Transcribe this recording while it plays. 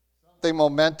Something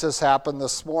momentous happened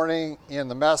this morning in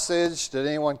the message. Did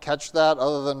anyone catch that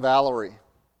other than Valerie?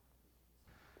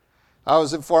 I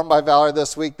was informed by Valerie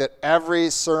this week that every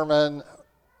sermon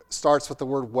starts with the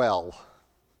word well.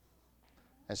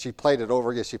 And she played it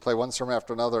over again. She played one sermon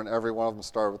after another, and every one of them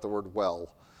started with the word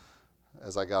well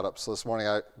as I got up. So this morning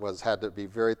I had to be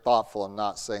very thoughtful in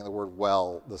not saying the word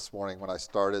well this morning when I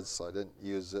started, so I didn't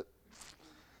use it.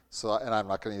 And I'm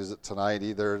not going to use it tonight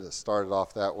either. It started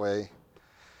off that way.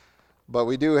 But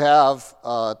we do have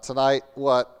tonight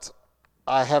what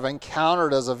I have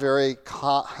encountered as a very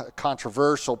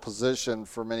controversial position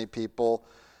for many people,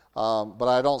 but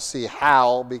I don't see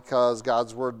how, because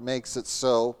God's Word makes it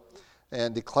so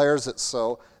and declares it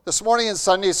so. This morning in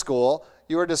Sunday school,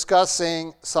 you were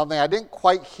discussing something. I didn't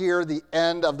quite hear the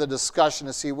end of the discussion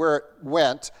to see where it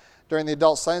went during the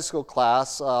adult Sunday school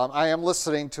class. I am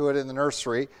listening to it in the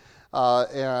nursery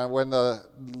and when the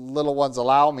little ones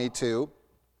allow me to.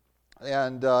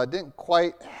 And didn't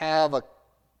quite have a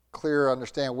clear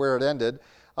understanding where it ended.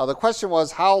 The question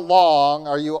was, how long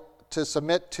are you to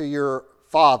submit to your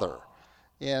father?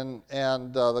 And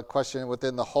the question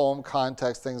within the home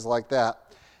context, things like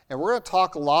that. And we're going to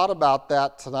talk a lot about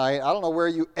that tonight. I don't know where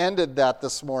you ended that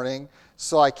this morning,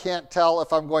 so I can't tell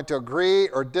if I'm going to agree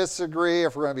or disagree,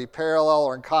 if we're going to be parallel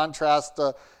or in contrast,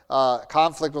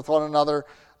 conflict with one another.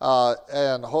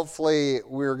 And hopefully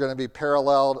we're going to be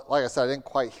paralleled. Like I said, I didn't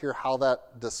quite hear how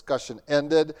that discussion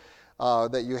ended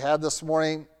that you had this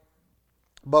morning.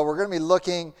 But we're going to be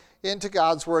looking into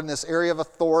God's Word in this area of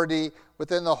authority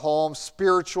within the home,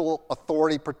 spiritual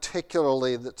authority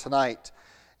particularly tonight.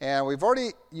 And you've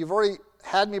already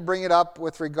had me bring it up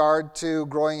with regard to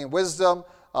growing in wisdom,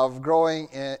 of growing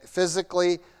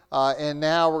physically, and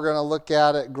now we're going to look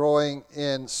at it growing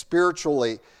in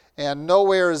spiritually. And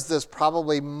nowhere is this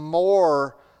probably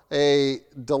more a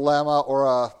dilemma or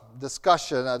a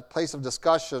discussion, a place of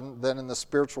discussion, than in the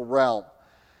spiritual realm.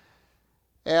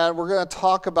 And we're going to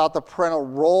talk about the parental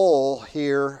role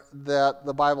here that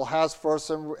the Bible has for us.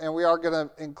 And we are going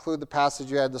to include the passage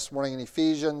you had this morning in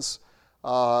Ephesians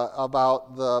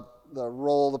about the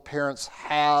role the parents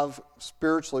have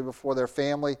spiritually before their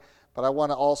family. But I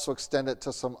want to also extend it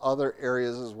to some other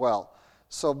areas as well.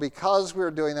 So because we're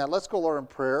doing that, let's go, Lord, in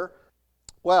prayer.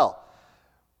 Well,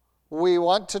 we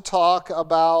want to talk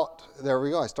about, there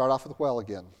we go, I start off with well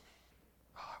again.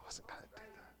 Oh, I wasn't going to do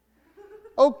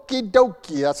that. Okie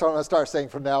dokie, that's what I'm going to start saying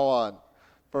from now on.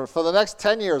 For the next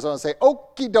 10 years, I'm going to say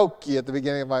okie dokie at the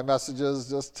beginning of my messages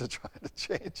just to try to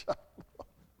change up.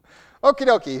 Okie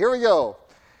dokie, here we go.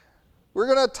 We're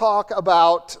going to talk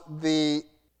about the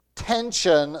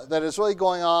tension that is really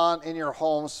going on in your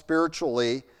home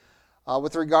spiritually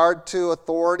with regard to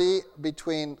authority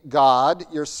between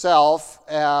God, yourself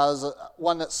as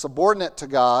one that's subordinate to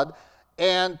God,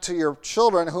 and to your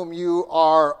children whom you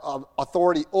are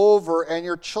authority over, and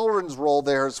your children's role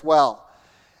there as well.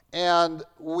 And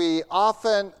we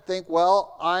often think,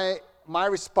 well, my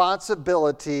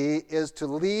responsibility is to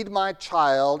lead my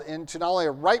child into not only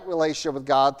a right relationship with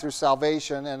God through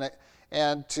salvation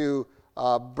and to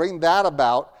bring that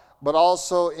about, but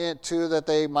also into that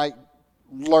they might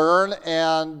learn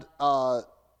and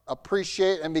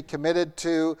appreciate and be committed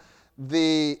to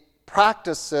the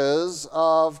practices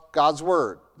of God's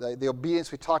Word, the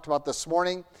obedience we talked about this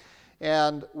morning.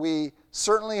 And we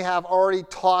certainly have already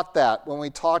taught that. When we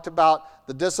talked about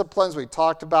the disciplines, we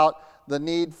talked about the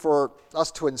need for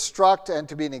us to instruct and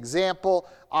to be an example.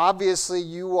 Obviously,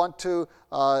 you want to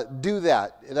do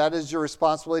that. That is your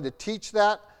responsibility, to teach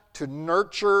that, to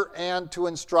nurture and to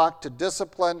instruct, to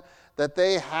discipline, that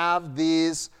they have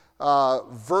these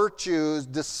virtues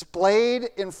displayed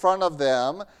in front of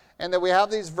them, and that we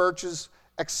have these virtues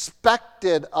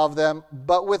expected of them,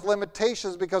 but with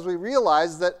limitations, because we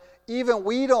realize that even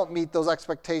we don't meet those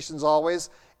expectations always,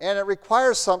 and it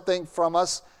requires something from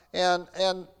us, and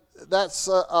that's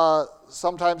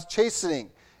sometimes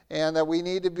chastening, and that we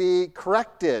need to be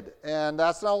corrected. And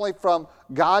that's not only from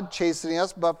God chastening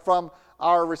us, but from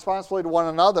our responsibility to one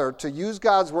another to use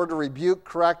God's Word to rebuke,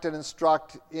 correct, and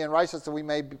instruct in righteousness that we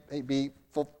may be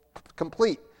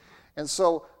complete. And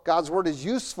so God's Word is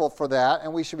useful for that,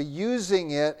 and we should be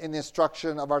using it in the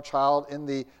instruction of our child, in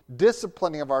the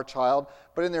disciplining of our child,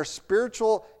 but in their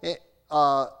spiritual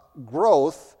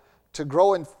growth, to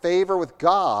grow in favor with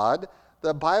God.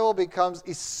 The Bible becomes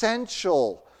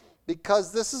essential,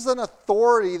 because this is an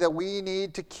authority that we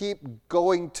need to keep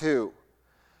going to.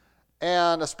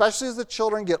 And especially as the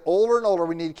children get older and older,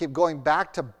 we need to keep going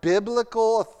back to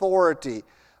biblical authority.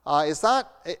 It's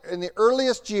not, in the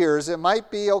earliest years, it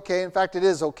might be okay. In fact, it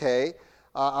is okay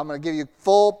I'm going to give you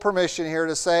full permission here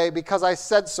to say, because I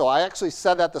said so. I actually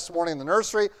said that this morning in the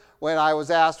nursery when I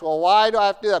was asked, well, why do I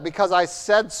have to do that? Because I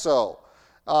said so.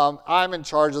 I'm in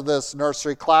charge of this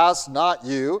nursery class, not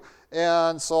you.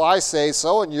 And so I say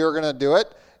so, and you're going to do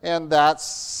it. And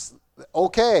that's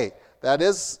okay. That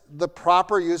is the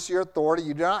proper use of your authority.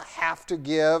 You do not have to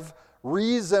give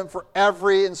reason for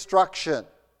every instruction.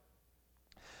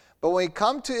 But when we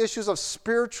come to issues of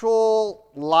spiritual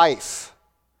life,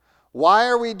 why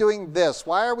are we doing this?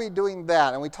 Why are we doing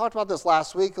that? And we talked about this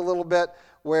last week a little bit,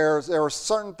 where there were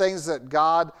certain things that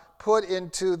God put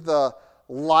into the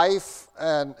life,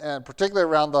 and particularly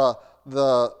around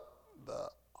the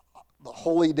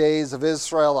holy days of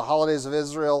Israel, the holidays of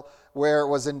Israel, where it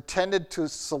was intended to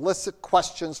solicit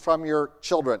questions from your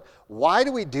children. Why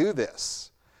do we do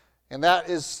this? And that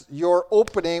is your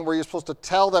opening where you're supposed to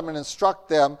tell them and instruct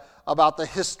them about the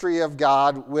history of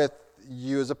God with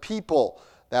you as a people.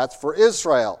 That's for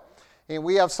Israel. And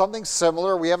we have something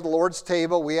similar. We have the Lord's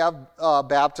table. We have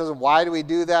baptism. Why do we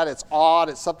do that? It's odd.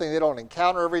 It's something they don't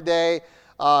encounter every day.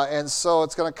 And so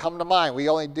it's going to come to mind. We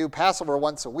only do Passover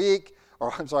once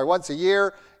a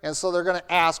year. And so they're going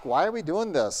to ask, why are we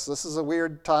doing this? This is a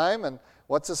weird time, and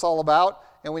what's this all about?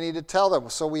 And we need to tell them.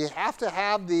 So we have to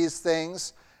have these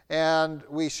things, and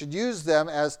we should use them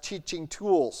as teaching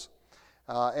tools.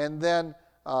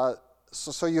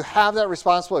 So you have that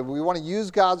responsibility. We want to use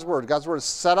God's Word. God's Word is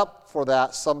set up for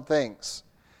that, some things.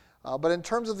 But in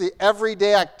terms of the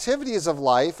everyday activities of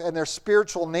life and their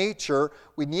spiritual nature,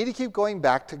 we need to keep going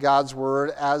back to God's Word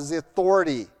as the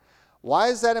authority. Why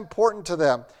is that important to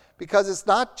them? Because it's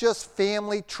not just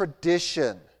family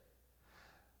tradition.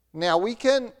 Now, we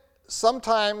can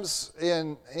sometimes,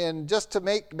 in just to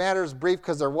make matters brief,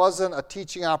 because there wasn't a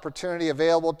teaching opportunity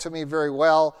available to me very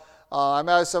well, I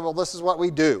might have said, well, this is what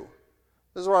we do.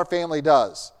 This is what our family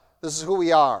does. This is who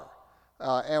we are.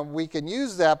 And we can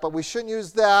use that, but we shouldn't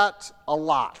use that a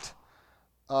lot.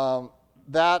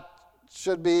 That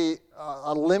should be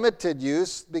a limited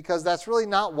use, because that's really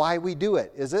not why we do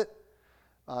it, is it?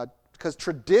 Because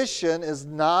tradition is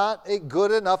not a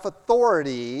good enough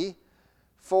authority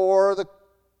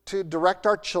to direct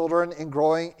our children in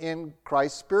growing in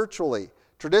Christ spiritually.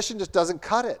 Tradition just doesn't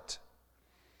cut it.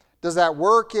 Does that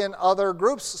work in other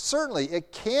groups? Certainly.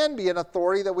 It can be an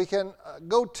authority that we can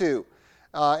go to.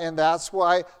 And that's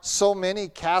why so many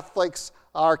Catholics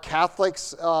are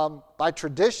Catholics by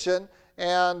tradition,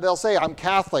 and they'll say, I'm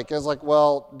Catholic. It's like,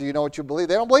 well, do you know what you believe?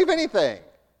 They don't believe anything.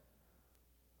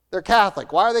 They're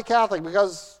Catholic. Why are they Catholic?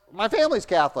 Because my family's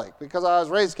Catholic, because I was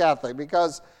raised Catholic,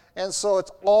 and so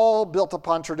it's all built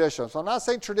upon tradition. So I'm not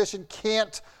saying tradition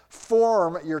can't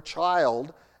form your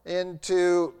child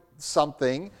into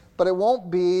something, but it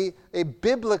won't be a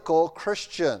biblical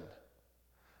Christian.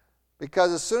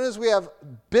 Because as soon as we have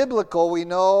biblical, we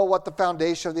know what the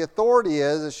foundation of the authority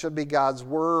is. It should be God's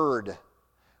Word.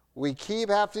 We keep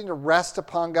having to rest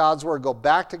upon God's Word, go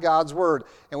back to God's Word,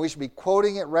 and we should be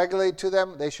quoting it regularly to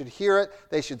them. They should hear it.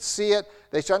 They should see it.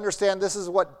 They should understand this is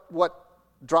what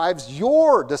drives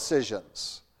your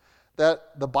decisions.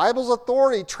 That the Bible's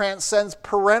authority transcends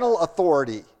parental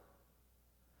authority.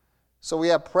 So we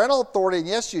have parental authority, and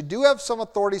yes, you do have some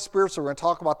authority spiritually. We're going to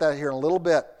talk about that here in a little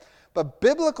bit. But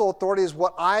biblical authority is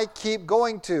what I keep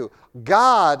going to.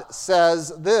 God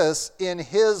says this in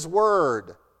His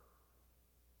Word.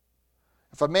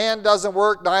 If a man doesn't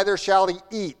work, neither shall he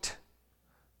eat.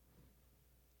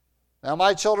 Now,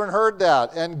 my children heard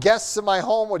that, and guests in my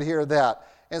home would hear that.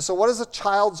 And so what is a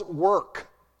child's work?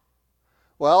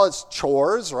 Well, it's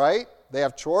chores, right? They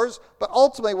have chores. But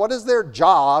ultimately, what is their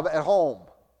job at home?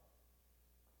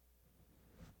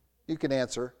 You can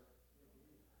answer.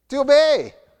 To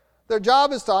obey. Their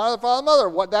job is to honor the father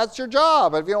and mother. That's your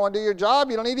job. If you don't want to do your job,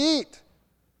 you don't need to eat.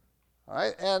 All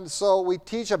right? And so we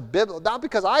teach a biblical, not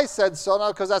because I said so,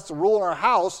 not because that's the rule in our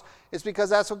house. It's because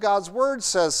that's what God's Word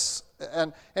says.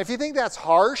 And if you think that's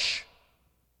harsh,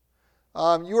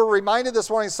 you were reminded this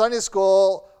morning in Sunday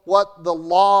school what the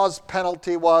law's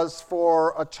penalty was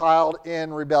for a child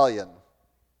in rebellion.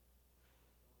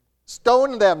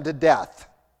 Stone them to death.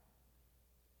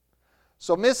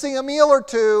 So missing a meal or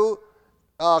two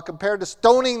compared to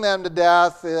stoning them to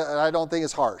death, I don't think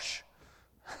is harsh.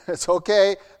 It's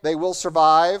okay. They will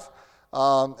survive.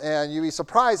 And you'd be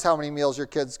surprised how many meals your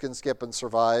kids can skip and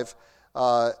survive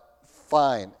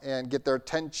fine and get their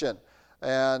attention.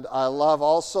 And I love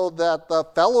also that the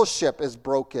fellowship is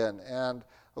broken. And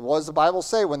what does the Bible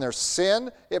say? When there's sin,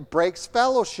 it breaks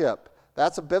fellowship.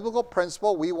 That's a biblical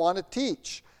principle we want to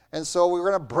teach. And so we're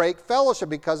going to break fellowship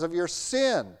because of your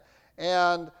sin.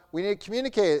 And we need to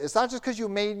communicate. It's not just because you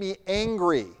made me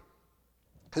angry.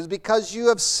 It's because you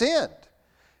have sinned.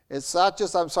 It's not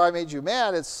just, I'm sorry I made you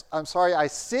mad. It's, I'm sorry I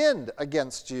sinned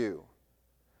against you.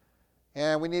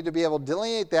 And we need to be able to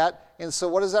delineate that. And so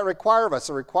what does that require of us?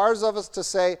 It requires of us to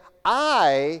say,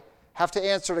 I have to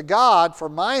answer to God for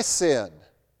my sin.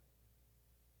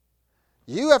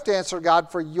 You have to answer to God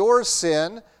for your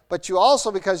sin, but you also,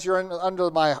 because you're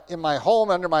in my home,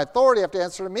 under my authority, have to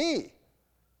answer to me.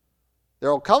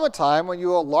 There will come a time when you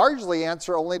will largely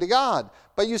answer only to God.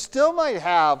 But you still might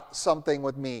have something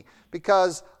with me,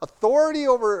 because authority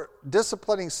over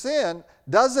disciplining sin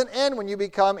doesn't end when you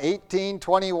become 18,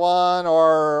 21,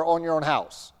 or own your own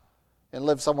house and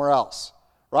live somewhere else,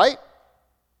 right?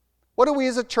 What do we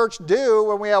as a church do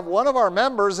when we have one of our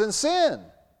members in sin?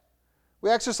 We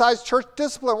exercise church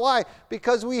discipline. Why?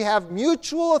 Because we have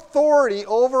mutual authority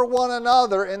over one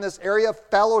another in this area of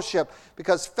fellowship.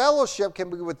 Because fellowship can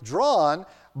be withdrawn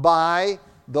by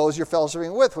those you're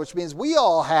fellowshipping with, which means we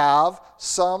all have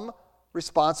some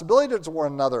responsibility to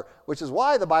one another, which is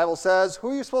why the Bible says, who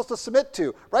are you supposed to submit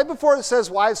to? Right before it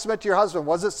says, wives, submit to your husband,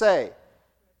 what does it say?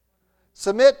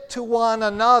 Submit to one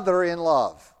another in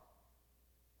love.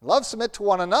 Love, submit to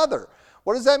one another.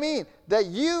 What does that mean? That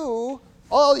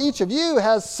each of you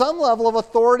has some level of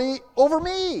authority over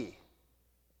me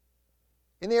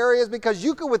in the areas, because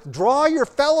you can withdraw your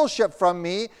fellowship from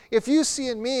me if you see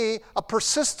in me a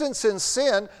persistence in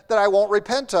sin that I won't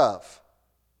repent of.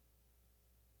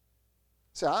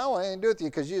 Say, I don't want anything to do with you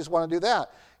because you just want to do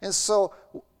that. And so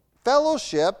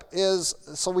fellowship is,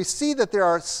 so we see that there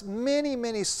are many,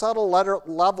 many subtle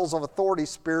levels of authority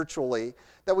spiritually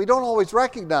that we don't always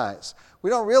recognize.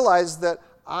 We don't realize that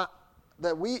I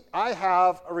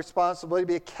have a responsibility to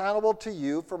be accountable to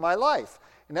you for my life.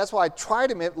 And that's why I try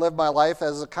to live my life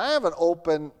as a kind of an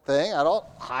open thing. I don't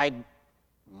hide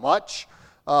much.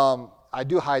 I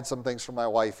do hide some things from my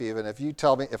wife even.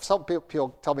 If some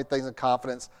people tell me things in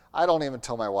confidence, I don't even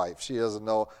tell my wife. She doesn't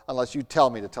know unless you tell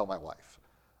me to tell my wife.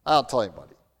 I don't tell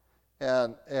anybody.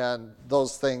 And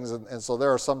those things, and so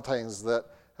there are some things that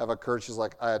have occurred. She's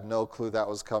like, I had no clue that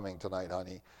was coming tonight,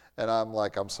 honey. And I'm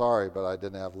like, I'm sorry, but I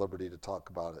didn't have liberty to talk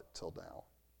about it till now.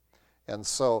 And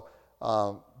so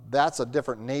that's a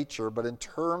different nature, but in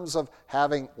terms of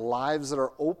having lives that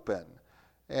are open,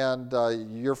 and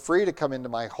you're free to come into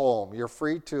my home. You're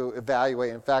free to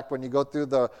evaluate. In fact, when you go through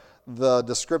the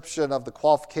description of the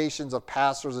qualifications of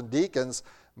pastors and deacons,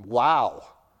 wow,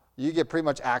 you get pretty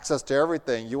much access to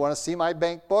everything. You want to see my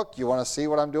bank book? You want to see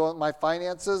what I'm doing with my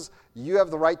finances? You have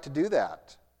the right to do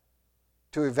that,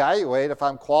 to evaluate if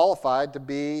I'm qualified to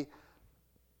be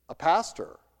a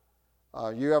pastor.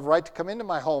 You have the right to come into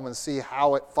my home and see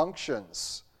how it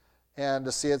functions and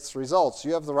to see its results.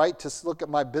 You have the right to look at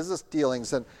my business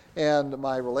dealings and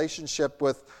my relationship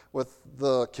with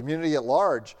the community at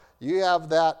large. You have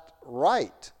that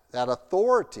right, that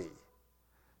authority.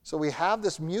 So we have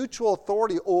this mutual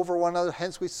authority over one another,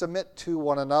 hence we submit to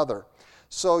one another.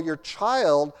 So your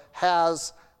child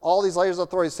has all these layers of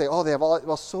authority. Say, oh, they have all,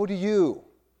 well, so do you.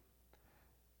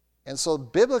 And so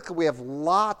biblically, we have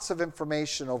lots of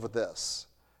information over this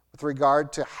with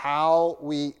regard to how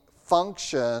we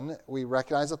function. We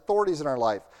recognize authorities in our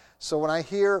life. So when I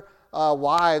hear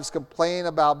wives complain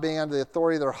about being under the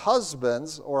authority of their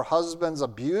husbands, or husbands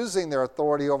abusing their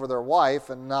authority over their wife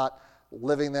and not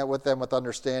living with them with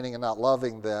understanding and not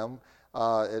loving them,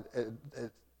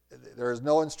 there is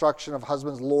no instruction of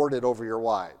husbands lord it over your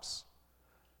wives.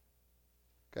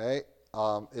 Okay?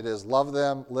 It is love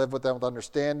them, live with them with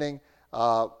understanding,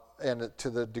 and to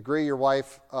the degree your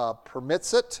wife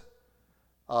permits it,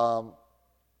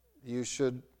 you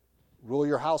should rule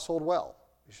your household well.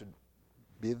 You should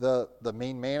be the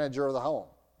main manager of the home.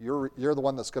 You're the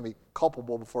one that's going to be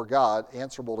culpable before God,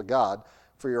 answerable to God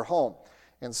for your home.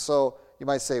 And so you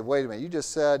might say, wait a minute, you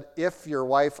just said if your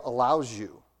wife allows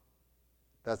you.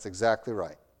 That's exactly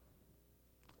right.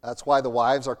 That's why the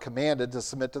wives are commanded to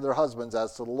submit to their husbands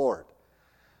as to the Lord.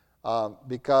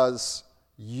 Because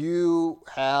you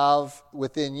have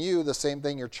within you the same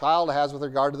thing your child has with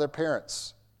regard to their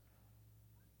parents.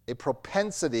 A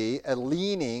propensity, a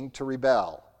leaning to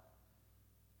rebel.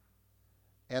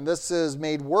 And this is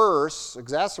made worse,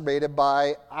 exacerbated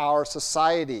by our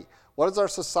society. What does our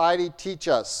society teach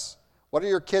us? What are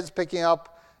your kids picking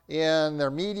up in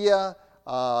their media,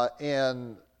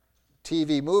 in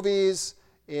TV movies,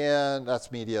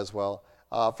 that's media as well,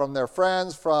 from their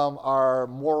friends, from our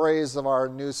mores of our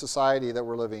new society that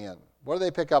we're living in? What do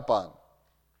they pick up on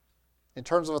in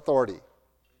terms of authority?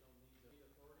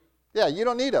 Yeah, you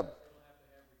don't need them.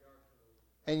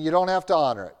 And you don't have to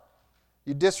honor it.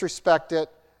 You disrespect it,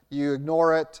 you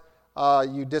ignore it,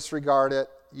 you disregard it,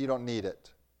 you don't need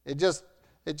it. It just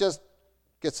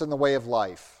gets in the way of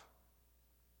life.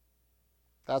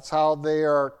 That's how they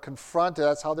are confronted.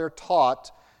 That's how they're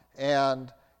taught.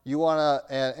 And you want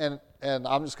to, and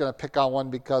I'm just going to pick on one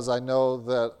because I know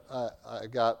that I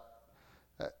got,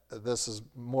 this is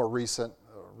more recent,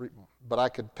 but I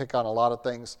could pick on a lot of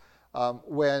things.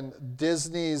 When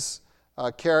Disney's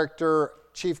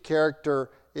chief character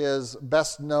is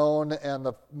best known and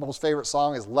the most favorite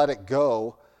song is Let It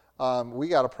Go, we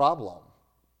got a problem.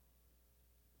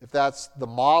 If that's the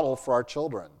model for our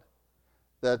children,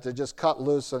 that to just cut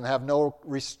loose and have no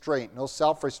restraint, no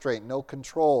self-restraint, no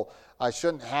control. I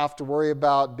shouldn't have to worry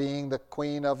about being the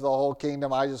queen of the whole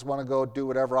kingdom. I just want to go do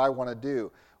whatever I want to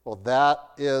do. Well, that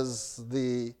is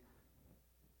the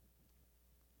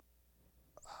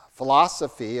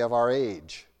philosophy of our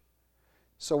age.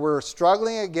 So we're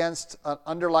struggling against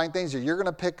underlying things that you're going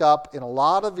to pick up in a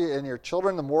lot of your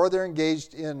children. The more they're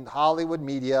engaged in Hollywood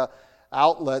media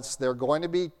outlets, they're going to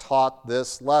be taught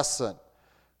this lesson.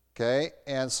 Okay,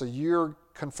 and so you're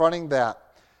confronting that.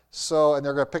 So, and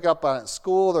they're going to pick up on it in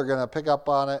school. They're going to pick up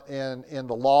on it in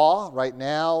the law. Right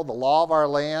now, the law of our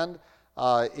land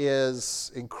is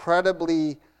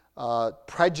incredibly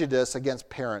prejudiced against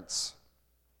parents.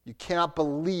 You cannot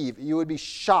believe, you would be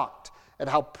shocked at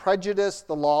how prejudiced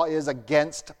the law is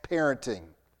against parenting.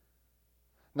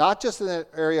 Not just in the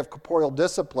area of corporeal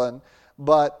discipline,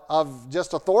 but of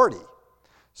just authority.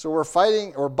 So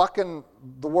we're bucking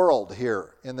the world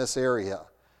here in this area.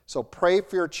 So pray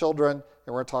for your children, and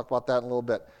we're going to talk about that in a little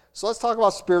bit. So let's talk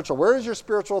about spiritual. Where does your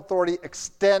spiritual authority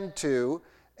extend to,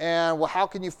 and how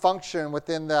can you function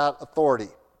within that authority?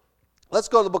 Let's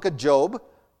go to the book of Job.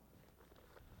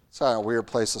 It's kind of a weird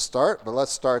place to start, but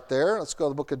let's start there. Let's go to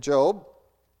the book of Job.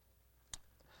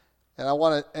 And I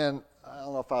don't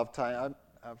know if I have time.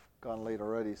 I've gone late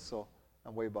already, so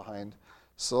I'm way behind.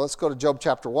 So let's go to Job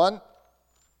chapter 1.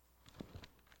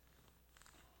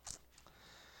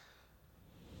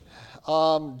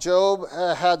 Job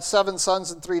had 7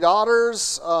 sons and 3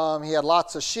 daughters. He had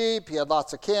lots of sheep. He had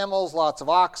lots of camels, lots of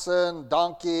oxen,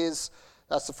 donkeys.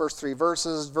 That's the first 3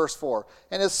 verses. Verse 4.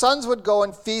 And his sons would go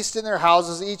and feast in their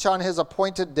houses, each on his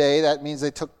appointed day. That means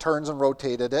they took turns and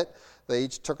rotated it. They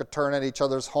each took a turn at each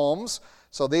other's homes.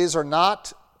 So these are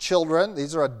not children.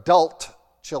 These are adult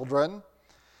children.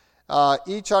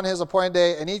 Each on his appointed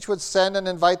day. And each would send and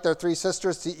invite their 3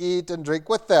 sisters to eat and drink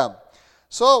with them.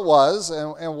 So it was,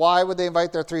 and why would they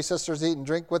invite their 3 sisters to eat and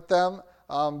drink with them?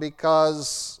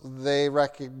 Because they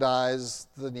recognize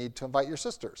the need to invite your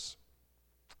sisters.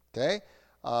 Okay?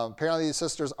 Apparently these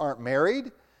sisters aren't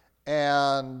married,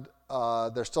 and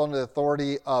they're still under the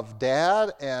authority of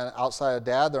dad, and outside of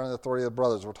dad, they're under the authority of the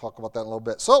brothers. We'll talk about that in a little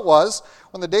bit. So it was,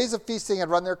 when the days of feasting had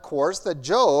run their course, that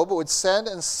Job would send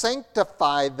and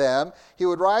sanctify them. He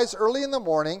would rise early in the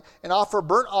morning and offer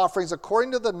burnt offerings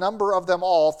according to the number of them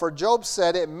all. For Job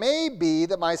said, "It may be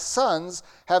that my sons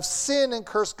have sinned and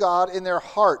cursed God in their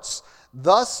hearts."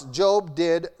 Thus Job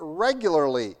did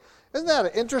regularly. Isn't that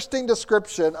an interesting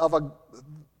description of a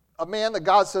man that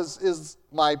God says is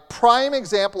my prime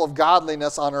example of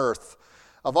godliness on earth?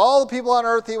 Of all the people on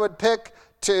earth he would pick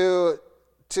to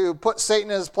put Satan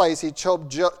in his place, he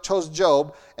chose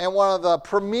Job. And one of the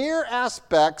premier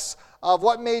aspects of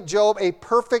what made Job a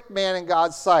perfect man in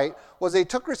God's sight was he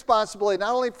took responsibility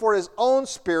not only for his own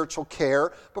spiritual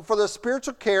care, but for the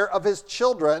spiritual care of his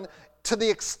children, to the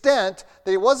extent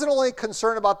that he wasn't only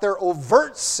concerned about their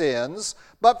overt sins,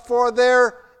 but for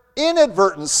their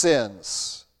inadvertent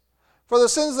sins, for the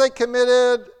sins they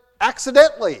committed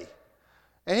accidentally.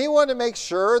 And he wanted to make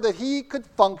sure that he could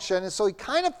function, and so he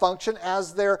kind of functioned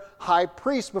as their high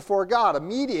priest before God, a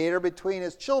mediator between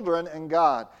his children and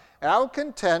God. And I would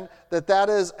contend that that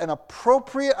is an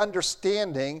appropriate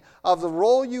understanding of the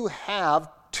role you have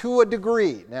to a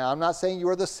degree. Now, I'm not saying you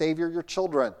are the savior of your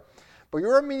children, but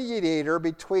you're a mediator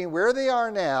between where they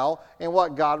are now and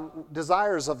what God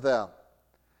desires of them.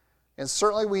 And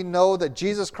certainly we know that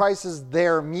Jesus Christ is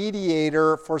their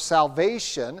mediator for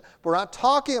salvation. We're not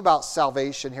talking about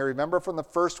salvation here. Remember from the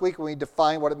first week when we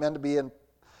defined what it meant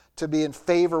to be in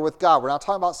favor with God. We're not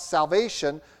talking about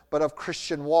salvation, but of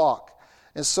Christian walk.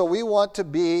 And so we want to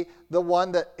be the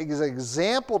one that is an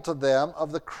example to them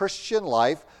of the Christian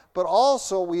life, but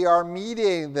also we are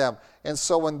mediating them. And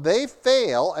so when they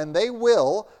fail, and they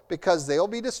will, because they will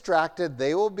be distracted,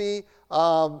 they will be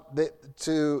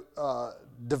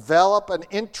develop an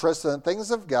interest in the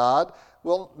things of God,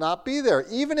 will not be there.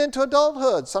 Even into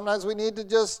adulthood, sometimes we need to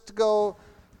just go,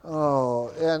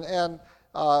 Job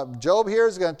here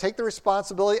is going to take the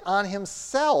responsibility on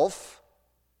himself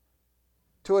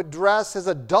to address his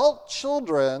adult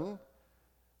children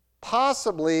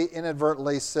possibly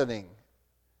inadvertently sinning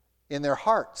in their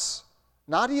hearts.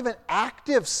 Not even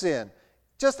active sin,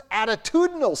 just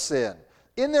attitudinal sin.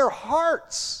 In their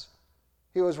hearts,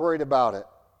 he was worried about it.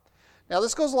 Now,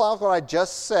 this goes along with what I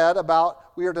just said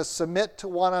about we are to submit to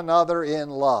one another in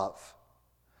love.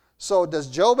 So does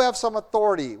Job have some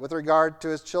authority with regard to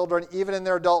his children, even in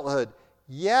their adulthood?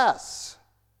 Yes.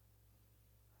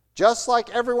 Just like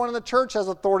everyone in the church has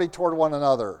authority toward one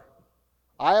another.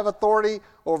 I have authority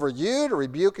over you to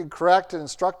rebuke and correct and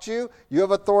instruct you. You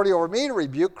have authority over me to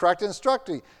rebuke, correct, and instruct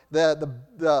you.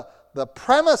 The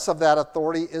premise of that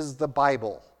authority is the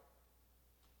Bible,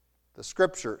 the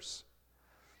Scriptures.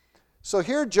 So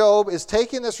here Job is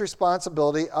taking this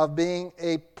responsibility of being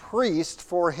a priest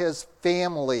for his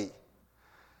family.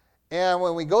 And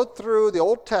when we go through the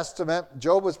Old Testament,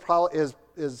 Job was probably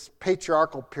is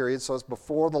patriarchal period, so it's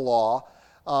before the law.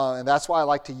 And that's why I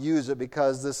like to use it,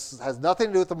 because this has nothing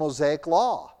to do with the Mosaic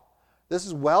law. This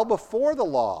is well before the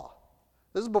law.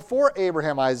 This is before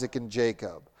Abraham, Isaac, and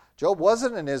Jacob. Job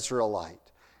wasn't an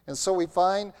Israelite. And so we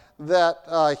find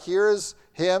that here's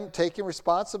him taking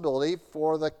responsibility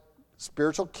for the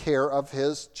spiritual care of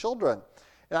his children.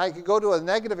 And I could go to a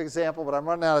negative example, but I'm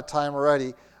running out of time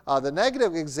already. The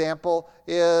negative example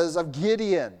is of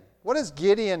Gideon. What does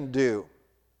Gideon do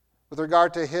with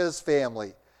regard to his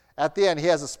family? At the end, he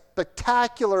has a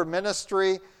spectacular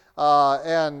ministry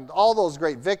and all those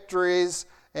great victories.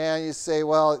 And you say,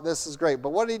 well, this is great.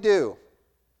 But what did he do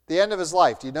at the end of his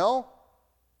life? Do you know?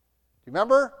 Do you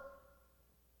remember?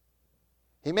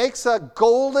 He makes a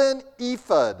golden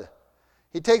ephod.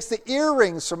 He takes the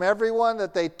earrings from everyone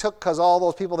that they took, because all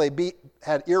those people they beat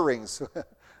had earrings.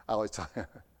 I always tell you,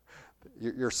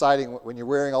 you're siding, when you're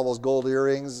wearing all those gold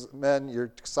earrings, men,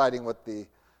 you're siding with the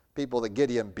people that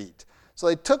Gideon beat. So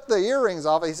they took the earrings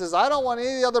off. He says, I don't want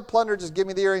any of the other plunder, just give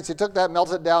me the earrings. He took that,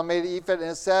 melted it down, made an ephod,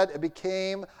 and it said it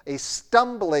became a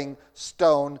stumbling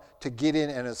stone to Gideon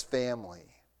and his family.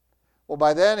 Well,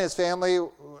 by then his family,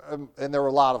 and there were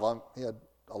a lot of them, he had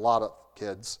a lot of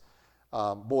kids,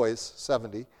 boys,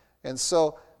 70. And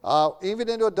so even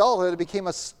into adulthood, it became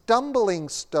a stumbling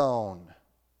stone.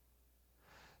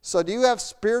 So do you have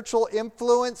spiritual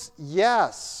influence?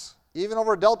 Yes. Even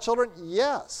over adult children?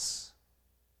 Yes.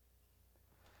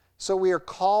 So we are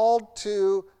called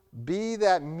to be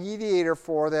that mediator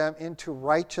for them into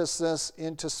righteousness,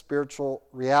 into spiritual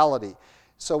reality.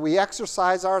 So we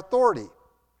exercise our authority.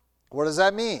 What does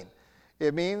that mean?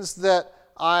 It means that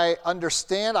I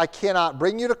understand I cannot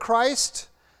bring you to Christ.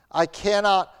 I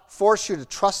cannot force you to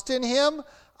trust in Him.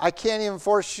 I can't even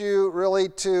force you really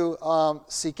to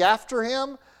seek after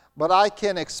Him. But I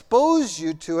can expose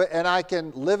you to it, and I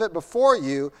can live it before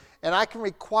you, and I can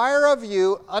require of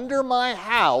you under my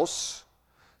house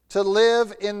to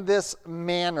live in this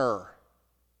manner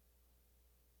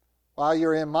while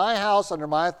you're in my house under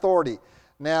my authority.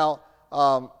 Now,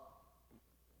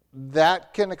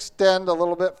 that can extend a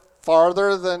little bit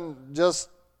farther than just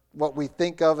what we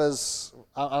think of as,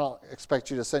 I don't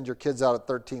expect you to send your kids out at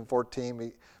 13,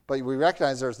 14, but we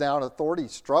recognize there's now an authority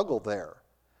struggle there.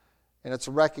 And it's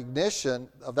a recognition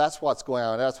of that's what's going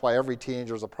on. That's why every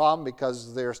teenager is a problem,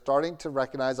 because they're starting to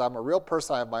recognize I'm a real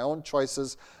person. I have my own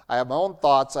choices. I have my own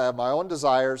thoughts. I have my own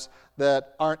desires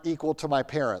that aren't equal to my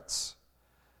parents.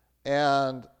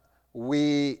 And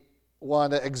we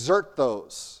want to exert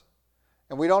those.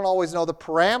 And we don't always know the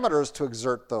parameters to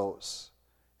exert those.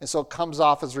 And so it comes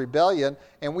off as rebellion.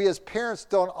 And we as parents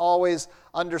don't always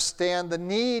understand the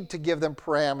need to give them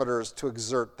parameters to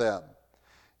exert them.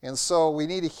 And so we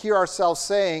need to hear ourselves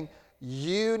saying,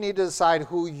 you need to decide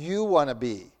who you want to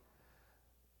be.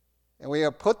 And we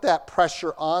have put that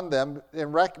pressure on them.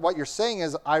 And what you're saying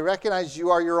is, I recognize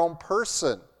you are your own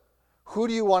person. Who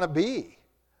do you want to be?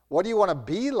 What do you want to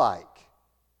be like?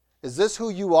 Is this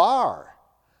who you are?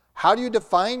 How do you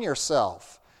define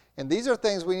yourself? And these are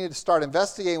things we need to start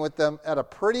investigating with them at a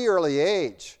pretty early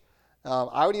age.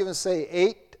 I would even say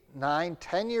 8, 9,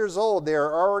 10 years old,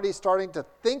 they're already starting to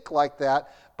think like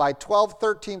that. By 12,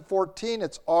 13, 14,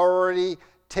 it's already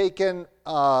taken,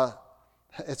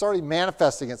 it's already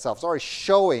manifesting itself. It's already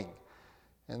showing.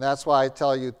 And that's why I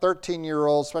tell you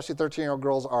 13-year-olds, especially 13-year-old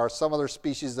girls, are some other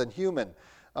species than human.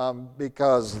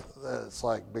 Because it's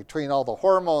like between all the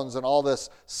hormones and all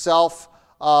this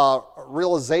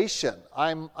self-realization,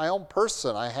 I'm my own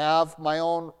person. I have my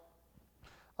own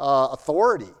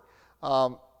authority.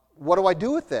 What do I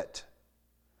do with it?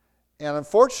 And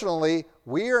unfortunately,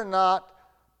 we are not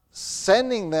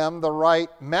sending them the right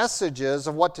messages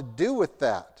of what to do with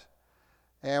that.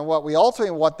 And what we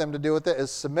ultimately want them to do with it is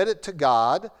submit it to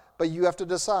God, but you have to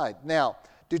decide. Now,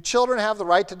 do children have the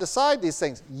right to decide these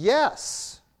things?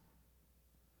 Yes.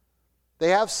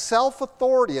 They have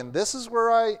self-authority, and this is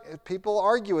where people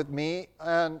argue with me,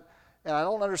 and and I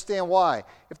don't understand why.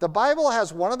 If the Bible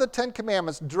has one of the 10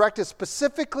 commandments directed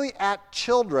specifically at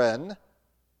children,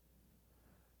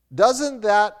 doesn't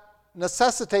that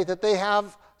necessitate that they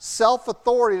have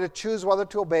self-authority to choose whether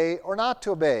to obey or not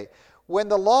to obey? When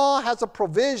the law has a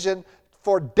provision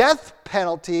for death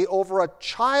penalty over a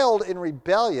child in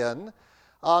rebellion,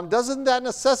 doesn't that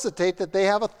necessitate that they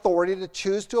have authority to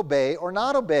choose to obey or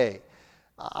not obey?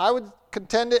 I would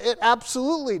contend it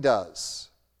absolutely does.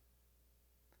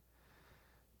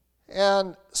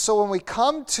 And so when we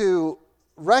come to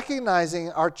recognizing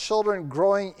our children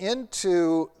growing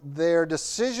into their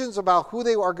decisions about who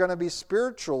they are going to be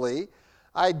spiritually,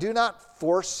 I do not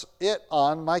force it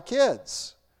on my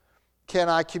kids. Can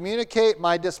I communicate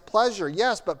my displeasure?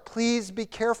 Yes, but please be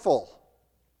careful.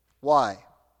 Why?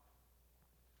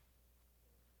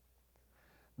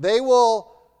 They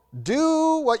will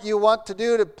do what you want to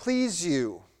do to please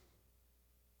you.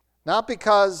 Not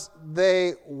because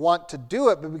they want to do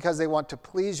it, but because they want to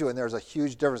please you, and there's a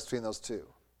huge difference between those two.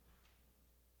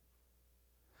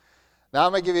 Now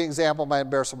I'm going to give you an example. I might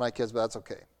embarrass some of my kids, but that's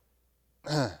okay.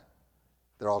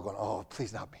 They're all going, oh,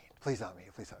 please not me, please not me,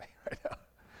 please not me right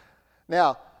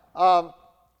now. Now,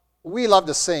 we love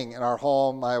to sing in our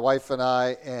home, my wife and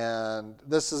I, and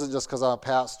this isn't just because I'm a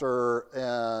pastor,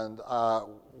 and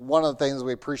one of the things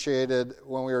we appreciated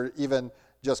when we were even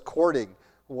just courting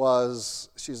was,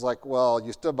 she's like, well,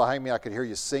 you stood behind me, I could hear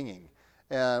you singing.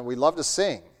 And we love to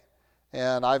sing.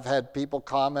 And I've had people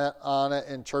comment on it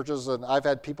in churches, and I've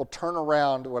had people turn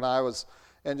around when I was,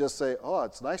 and just say, oh,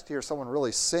 it's nice to hear someone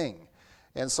really sing.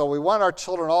 And so we want our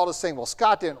children all to sing. Well,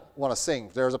 Scott didn't want to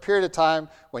sing. There was a period of time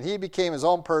when he became his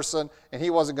own person, and he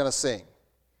wasn't going to sing.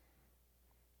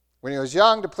 When he was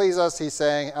young, to please us, he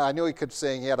sang. I knew he could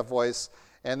sing. He had a voice.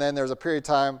 And then there was a period of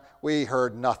time we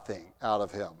heard nothing out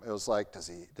of him. It was like,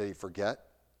 did he forget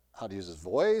how to use his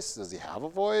voice? Does he have a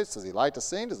voice? Does he like to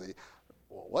sing?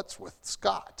 Well, what's with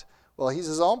Scott? Well, he's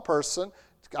his own person.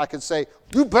 I could say,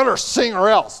 you better sing or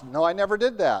else. No, I never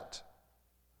did that.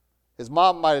 His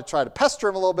mom might have tried to pester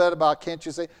him a little bit about, can't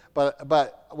you sing?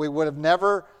 But we would have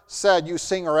never said, you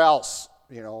sing or else.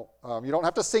 You don't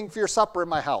have to sing for your supper in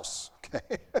my house.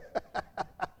 Okay.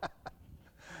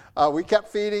 We kept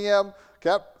feeding him.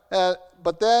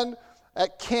 But then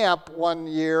at camp one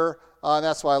year, and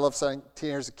that's why I love sending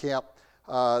teenagers to camp,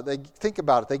 they think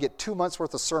about it. They get 2 months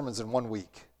worth of sermons in 1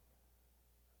 week.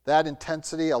 That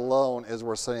intensity alone is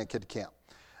worth sending a kid to camp.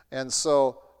 And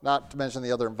so, not to mention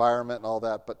the other environment and all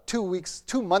that, but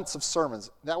 2 months of sermons.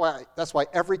 That's why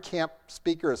every camp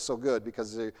speaker is so good,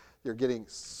 because you're getting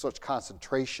such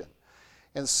concentration.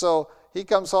 And so he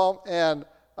comes home, and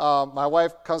my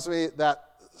wife comes to me that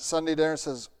Sunday dinner and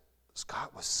says,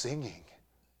 Scott was singing.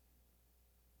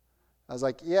 I was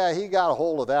like, yeah, he got a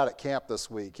hold of that at camp this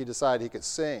week. He decided he could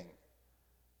sing.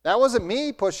 That wasn't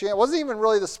me pushing it. It wasn't even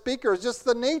really the speaker. It was just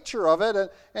the nature of it.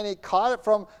 And he caught it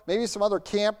from maybe some other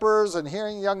campers and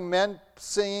hearing young men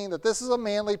singing that this is a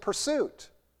manly pursuit.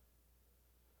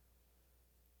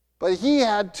 But he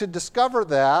had to discover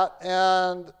that,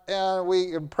 and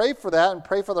we can pray for that and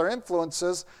pray for their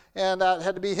influences, and that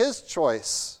had to be his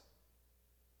choice.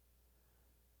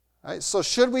 Right, so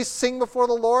should we sing before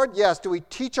the Lord? Yes. Do we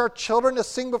teach our children to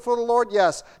sing before the Lord?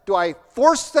 Yes. Do I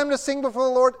force them to sing before the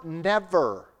Lord?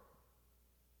 Never.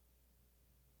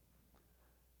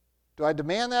 Do I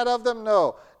demand that of them?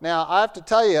 No. Now, I have to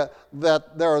tell you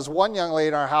that there was one young lady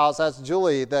in our house, that's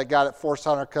Julie, that got it forced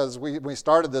on her, because when we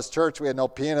started this church, we had no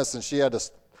pianist, and she had to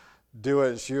do it,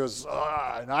 and she was,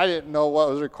 and I didn't know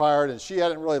what was required, and she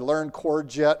hadn't really learned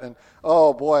chords yet, and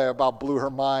oh boy, about blew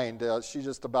her mind. She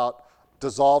just about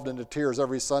dissolved into tears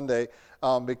every Sunday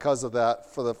because of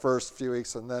that for the first few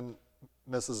weeks. And then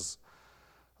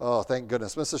thank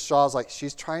goodness, Mrs. Shaw's like,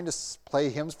 she's trying to play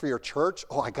hymns for your church?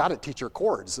 Oh, I got to teach her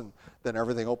chords. And then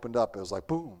everything opened up. It was like,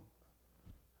 boom.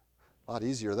 A lot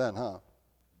easier then, huh?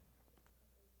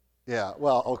 Yeah,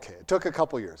 well, okay. It took a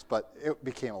couple years, but it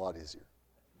became a lot easier.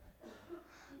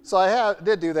 So I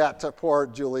did do that to poor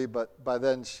Julie, but by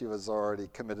then she was already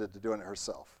committed to doing it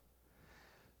herself.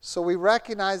 So we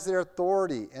recognize their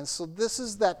authority. And so this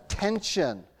is that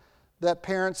tension that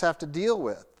parents have to deal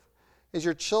with, is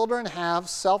your children have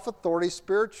self-authority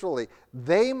spiritually.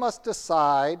 They must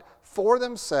decide for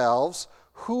themselves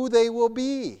who they will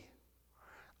be.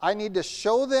 I need to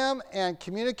show them and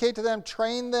communicate to them,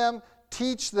 train them,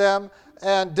 teach them,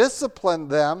 and discipline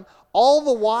them, all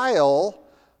the while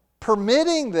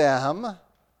permitting them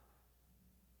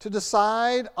to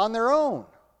decide on their own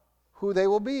who they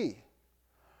will be.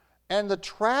 And the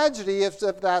tragedy is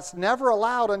if that's never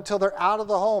allowed until they're out of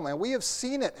the home. And we have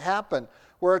seen it happen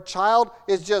where a child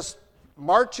is just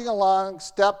marching along,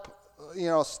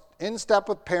 in step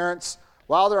with parents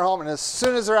while they're home, and as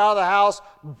soon as they're out of the house,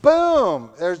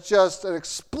 boom, there's just an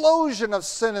explosion of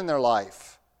sin in their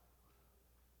life.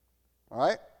 All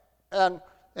right?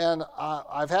 And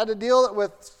I've had to deal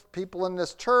with people in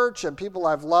this church and people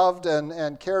I've loved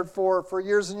and cared for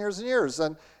years and years and years.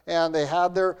 And they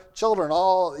had their children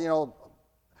all,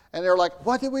 and they're like,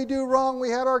 what did we do wrong? We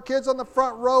had our kids on the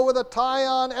front row with a tie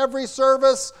on every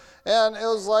service. And it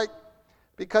was like,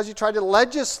 because you tried to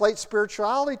legislate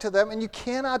spirituality to them, and you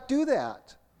cannot do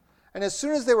that. And as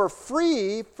soon as they were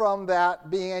free from that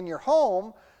being in your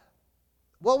home,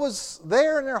 what was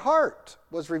there in their heart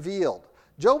was revealed.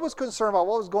 Job was concerned about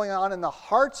what was going on in the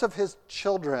hearts of his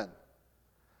children.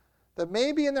 That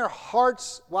maybe in their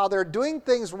hearts, while they're doing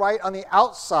things right on the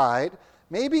outside,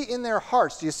 maybe in their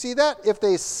hearts, do you see that? If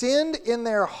they sinned in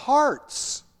their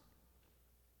hearts,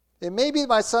 it may be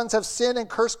my sons have sinned and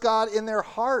cursed God in their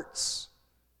hearts.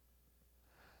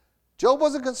 Job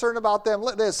wasn't concerned about them.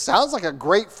 This sounds like a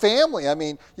great family. I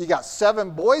mean, you got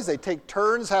 7 boys. They take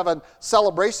turns having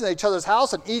celebration at each other's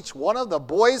house, and each one of the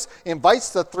boys invites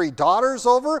the 3 daughters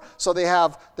over. So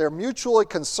they're mutually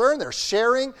concerned. They're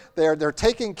sharing. They're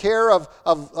taking care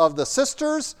of the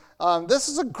sisters. This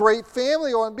is a great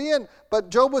family I want to be in. But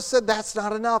Job was said, that's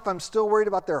not enough. I'm still worried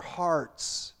about their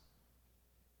hearts.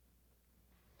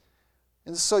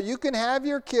 And so you can have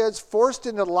your kids forced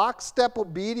into lockstep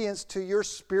obedience to your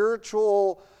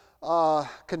spiritual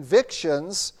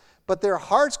convictions, but their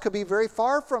hearts could be very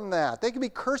far from that. They could be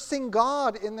cursing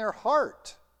God in their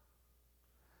heart.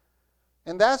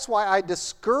 And that's why I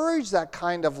discourage that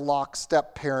kind of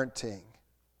lockstep parenting.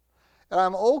 And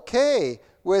I'm okay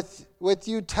with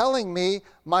you telling me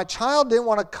my child didn't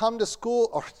want to come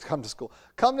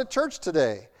to church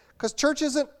today. Because church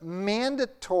isn't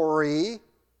mandatory.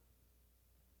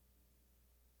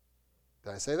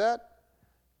 Did I say that?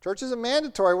 Church isn't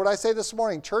mandatory. What did I say this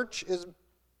morning? Church is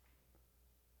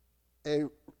an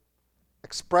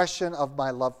expression of my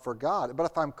love for God. But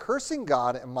if I'm cursing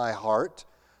God in my heart,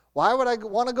 why would I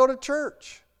want to go to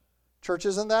church? Church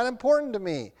isn't that important to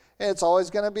me, and it's always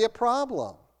going to be a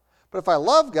problem. But if I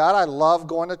love God, I love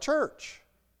going to church.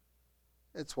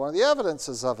 It's one of the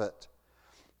evidences of it.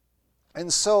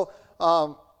 And so,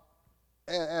 so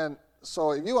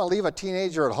if you want to leave a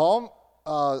teenager at home,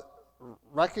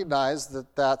 recognize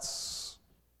that that's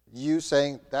you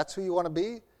saying, that's who you want to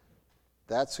be,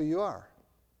 that's who you are.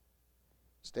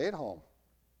 Stay at home.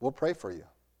 We'll pray for you.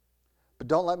 But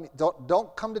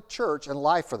don't come to church and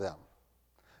lie for them.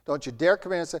 Don't you dare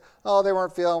come in and say, oh, they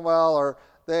weren't feeling well, or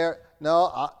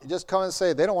just come and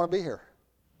say, they don't want to be here.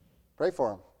 Pray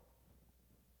for them.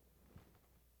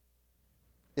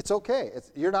 It's okay.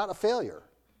 You're not a failure.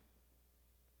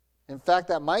 In fact,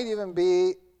 that might even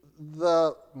be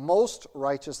the most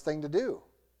righteous thing to do,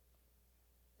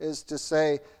 is to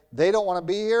say they don't want to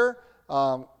be here,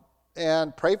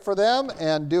 and pray for them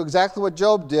and do exactly what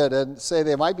Job did and say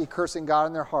they might be cursing God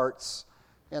in their hearts.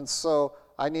 And so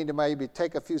I need to maybe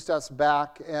take a few steps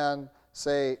back and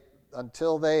say,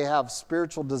 until they have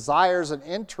spiritual desires and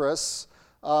interests,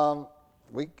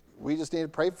 we just need to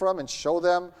pray for them and show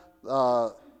them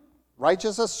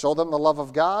righteousness, show them the love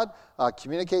of God,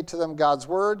 communicate to them God's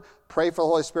word, pray for the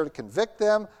Holy Spirit to convict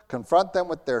them, confront them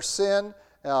with their sin,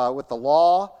 with the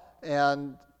law,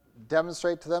 and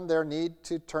demonstrate to them their need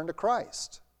to turn to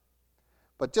Christ.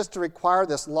 But just to require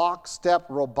this lockstep,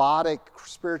 robotic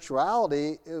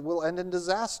spirituality, it will end in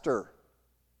disaster.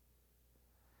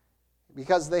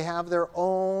 Because they have their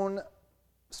own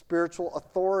spiritual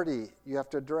authority you have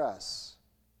to address.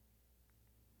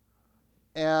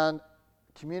 And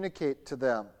communicate to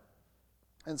them.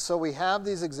 And so we have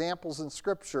these examples in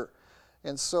Scripture,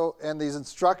 and these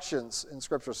instructions in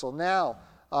Scripture. So now,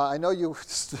 I know you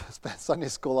spent Sunday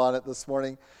school on it this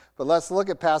morning, but let's look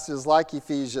at passages like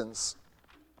Ephesians,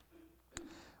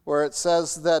 where it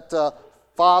says that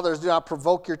fathers, do not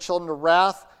provoke your children to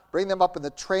wrath, bring them up in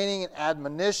the training and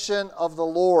admonition of the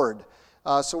Lord.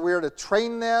 So we are to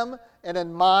train them and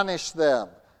admonish them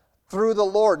through the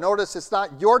Lord. Notice it's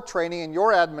not your training and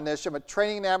your admonition, but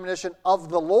training and admonition of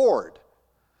the Lord.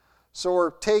 So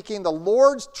we're taking the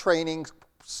Lord's training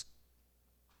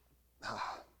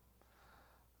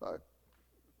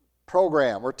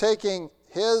program. We're taking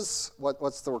his,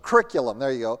 what's the word? Curriculum.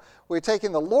 There you go. We're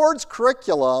taking the Lord's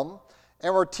curriculum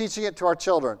and we're teaching it to our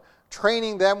children,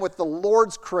 training them with the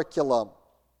Lord's curriculum.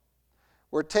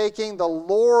 We're taking the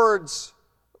Lord's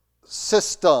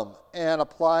system and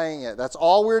applying it. That's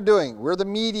all we're doing. We're the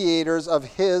mediators of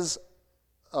his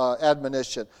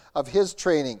admonition, of his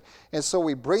training. And so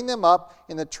we bring them up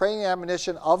in the training and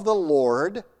admonition of the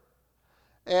Lord,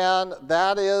 and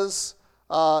that is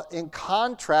in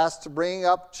contrast to bringing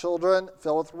up children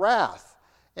filled with wrath.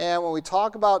 And when we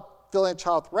talk about filling a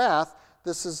child with wrath,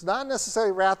 this is not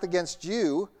necessarily wrath against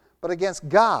you, but against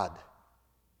God.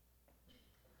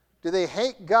 Do they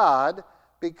hate God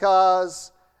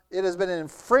because it has been an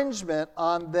infringement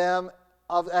on them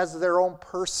as their own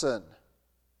person?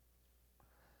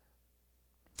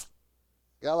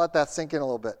 You gotta let that sink in a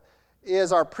little bit.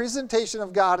 Is our presentation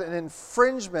of God an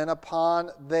infringement upon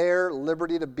their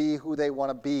liberty to be who they want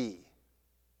to be?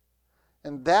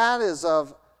 And that is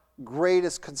of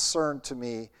greatest concern to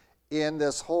me in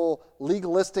this whole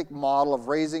legalistic model of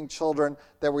raising children,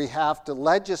 that we have to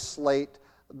legislate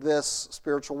this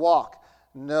spiritual walk.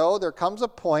 No, there comes a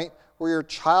point where your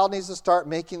child needs to start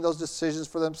making those decisions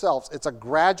for themselves. It's a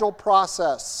gradual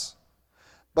process,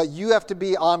 but you have to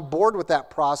be on board with that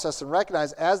process and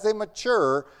recognize as they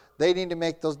mature, they need to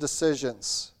make those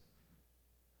decisions.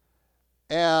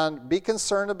 And be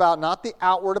concerned about not the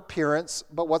outward appearance,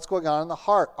 but what's going on in the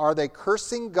heart. Are they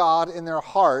cursing God in their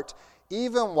heart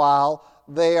even while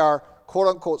they are, quote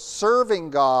unquote, serving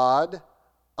God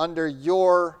under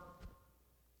your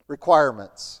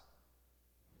requirements?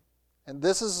 And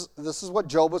this is what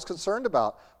Job was concerned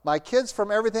about. My kids, from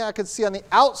everything I could see on the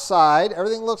outside,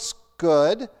 everything looks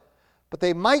good, but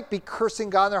they might be cursing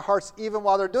God in their hearts even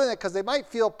while they're doing it, because they might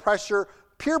feel pressure,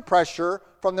 peer pressure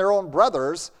from their own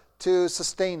brothers to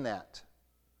sustain that.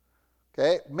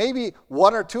 Okay? Maybe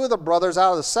one or two of the brothers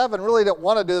out of the 7 really didn't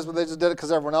want to do this, but they just did it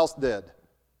because everyone else did.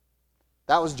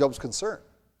 That was Job's concern.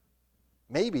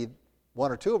 Maybe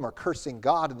one or two of them are cursing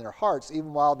God in their hearts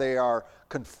even while they are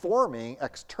conforming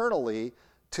externally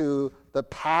to the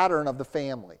pattern of the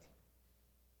family.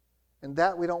 And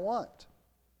that we don't want.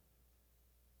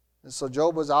 And so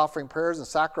Job was offering prayers and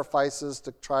sacrifices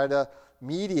to try to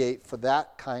mediate for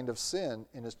that kind of sin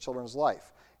in his children's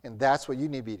life. And that's what you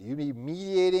need to be. You need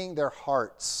mediating their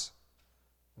hearts,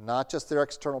 not just their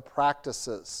external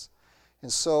practices.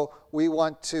 And so we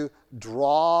want to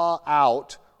draw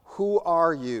out, who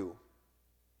are you?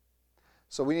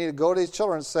 So we need to go to these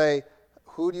children and say,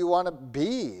 who do you want to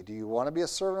be? Do you want to be a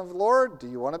servant of the Lord? Do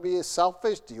you want to be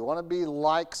selfish? Do you want to be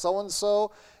like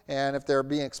so-and-so? And if they're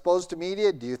being exposed to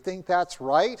media, do you think that's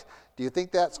right? Do you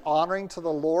think that's honoring to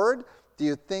the Lord? Do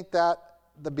you think that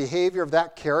the behavior of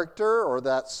that character or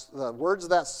the words of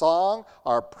that song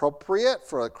are appropriate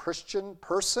for a Christian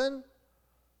person?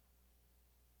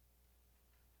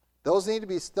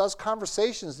 Those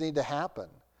conversations need to happen,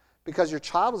 because your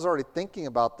child is already thinking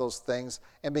about those things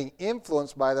and being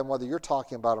influenced by them, whether you're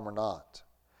talking about them or not.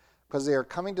 Because they are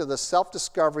coming to the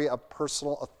self-discovery of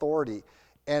personal authority.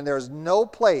 And there's no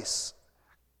place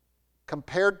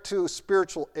compared to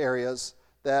spiritual areas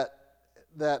that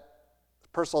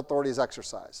personal authority is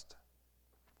exercised.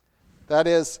 That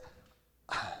is,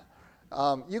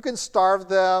 you can starve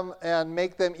them and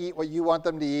make them eat what you want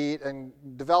them to eat and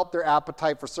develop their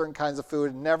appetite for certain kinds of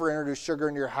food and never introduce sugar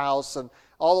into your house and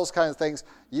all those kinds of things.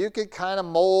 You can kind of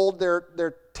mold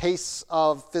their tastes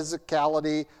of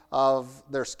physicality, of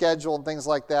their schedule and things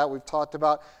like that we've talked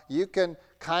about. You can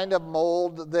kind of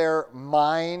mold their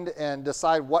mind and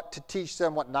decide what to teach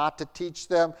them, what not to teach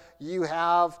them. You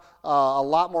have a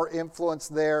lot more influence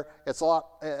there. It's a lot,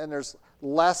 and there's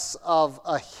less of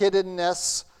a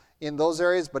hiddenness in those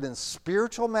areas. But in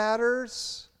spiritual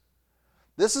matters,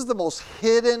 this is the most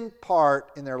hidden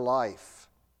part in their life.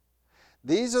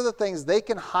 These are the things they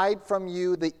can hide from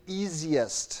you the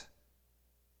easiest.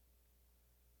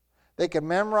 They can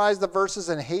memorize the verses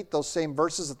and hate those same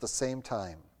verses at the same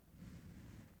time.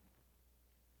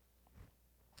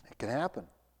 It can happen.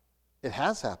 It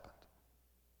has happened.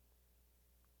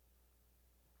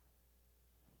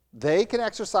 They can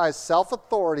exercise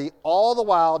self-authority all the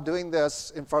while doing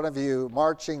this in front of you,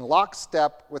 marching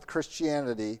lockstep with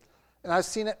Christianity. And I've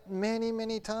seen it many,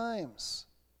 many times.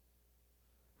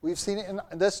 We've seen it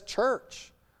in this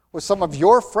church with some of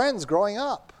your friends growing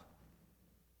up.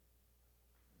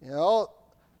 You know,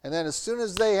 and then as soon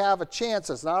as they have a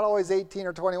chance, it's not always 18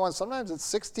 or 21, sometimes it's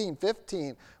 16,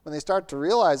 15, when they start to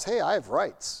realize, hey, I have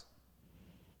rights.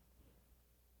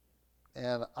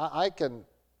 And I can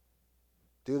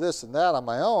do this and that on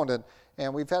my own,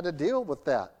 and we've had to deal with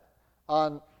that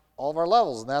on all of our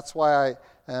levels. And that's why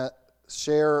I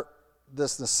share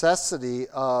this necessity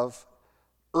of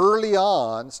early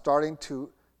on starting to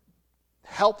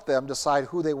help them decide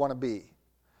who they want to be.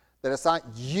 That it's not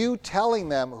you telling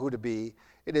them who to be,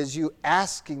 it is you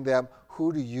asking them,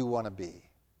 who do you want to be?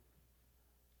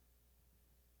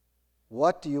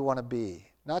 What do you want to be?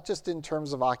 Not just in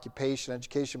terms of occupation,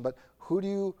 education, but who are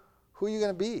you going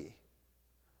to be?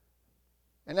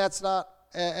 And that's not,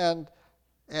 and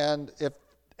if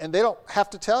And they don't have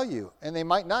to tell you, and they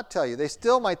might not tell you. They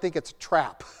still might think it's a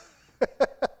trap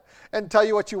and tell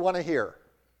you what you want to hear.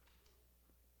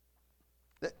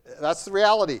 That's the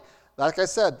reality. Like I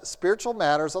said, spiritual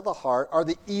matters of the heart are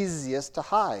the easiest to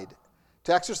hide.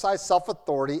 To exercise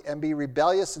self-authority and be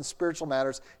rebellious in spiritual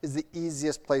matters is the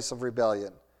easiest place of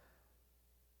rebellion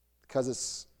because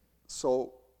it's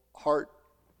so hard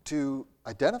to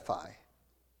identify.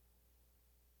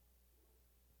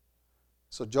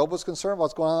 So Job was concerned about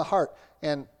what's going on in the heart.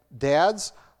 And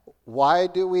dads, why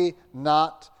do we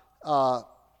not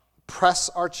press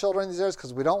our children in these areas?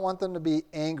 Because we don't want them to be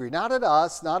angry. Not at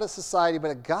us, not at society,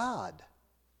 but at God.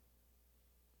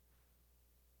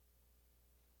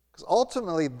 Because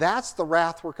ultimately, that's the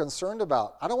wrath we're concerned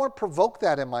about. I don't want to provoke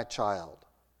that in my child.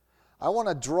 I want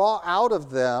to draw out of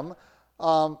them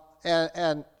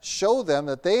and show them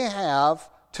that they have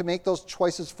to make those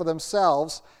choices for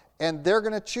themselves, and they're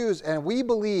going to choose. And we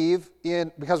believe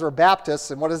in, because we're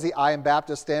Baptists, and what does the I in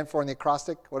Baptist stand for in the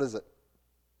acrostic? What is it?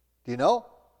 Do you know?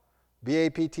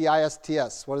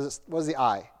 BAPTISTS. What is the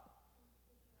I?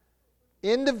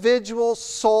 Individual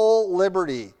soul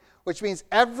liberty, which means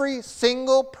every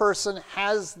single person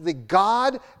has the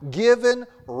God-given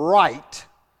right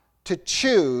to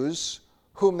choose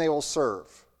whom they will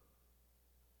serve.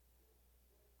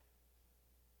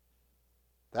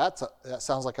 That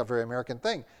sounds like a very American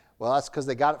thing. Well, that's because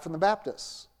they got it from the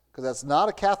Baptists. Because that's not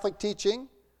a Catholic teaching.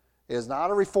 It is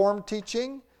not a Reformed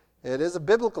teaching. It is a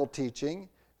biblical teaching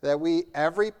that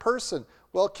every person,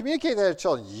 well, communicate that to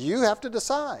children. You have to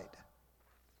decide.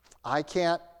 I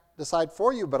can't decide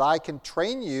for you, but I can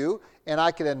train you and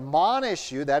I can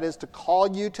admonish you, that is to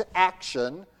call you to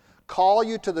action, call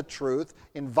you to the truth,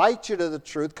 invite you to the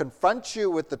truth, confront you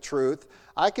with the truth.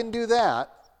 I can do that.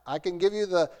 I can give you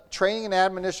the training and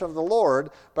admonition of the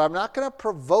Lord, but I'm not going to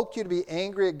provoke you to be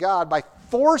angry at God by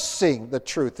forcing the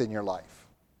truth in your life.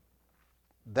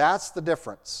 That's the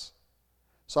difference.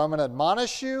 So I'm going to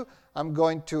admonish you, I'm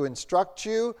going to instruct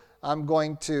you, I'm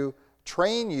going to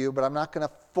train you, but I'm not going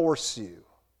to force you.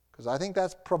 Because I think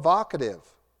that's provocative.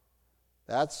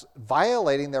 That's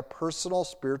violating their personal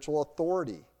spiritual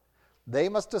authority. They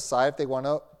must decide if they want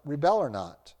to rebel or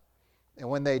not. And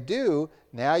when they do,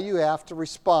 now you have to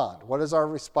respond. What is our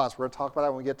response? We're going to talk about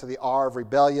that when we get to the R of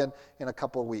rebellion in a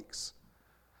couple of weeks.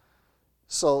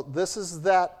 So this is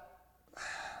that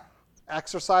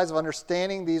exercise of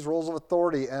understanding these roles of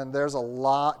authority, and there's a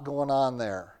lot going on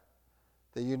there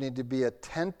that you need to be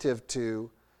attentive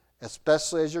to,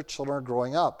 especially as your children are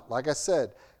growing up. Like I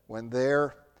said, when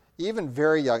they're even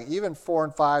very young, even 4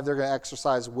 and 5, they're going to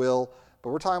exercise will, but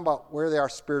we're talking about where they are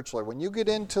spiritually. When you get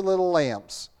into little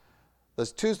lambs,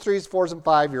 those 2s, 3s, 4s, and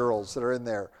 5-year-olds that are in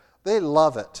there, they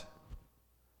love it.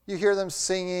 You hear them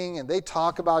singing, and they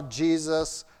talk about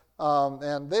Jesus,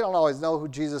 and they don't always know who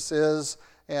Jesus is.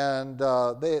 And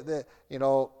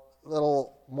little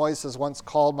Moises once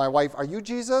called my wife, "Are you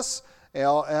Jesus?"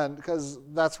 And because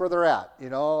that's where they're at.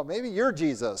 Maybe you're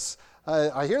Jesus.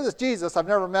 I hear this Jesus. I've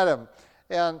never met him,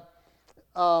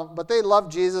 but they love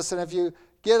Jesus. And if you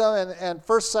get them in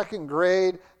first, second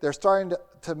grade, they're starting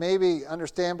to maybe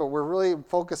understand, but we're really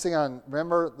focusing on,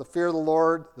 remember, the fear of the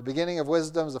Lord. The beginning of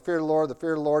wisdom is the fear of the Lord. The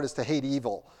fear of the Lord is to hate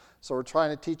evil. So we're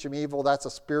trying to teach them evil. That's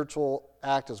a spiritual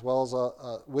act as well as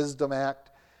a wisdom act.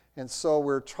 And so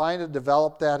we're trying to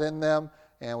develop that in them,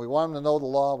 and we want them to know the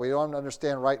law. We want them to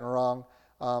understand right and wrong.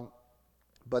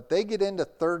 But they get into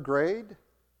 3rd grade,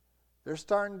 they're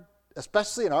starting,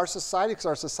 especially in our society, because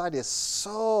our society is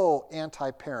so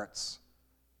anti-parents,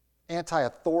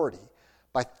 anti-authority.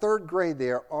 By 3rd grade,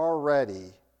 they are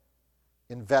already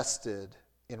invested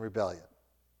in rebellion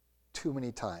too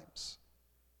many times.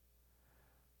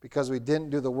 Because we didn't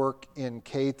do the work in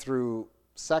K through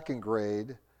 2nd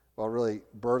grade, well, really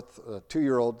birth,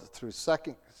 2-year-old through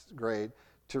 2nd grade,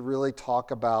 to really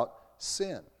talk about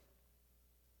sin.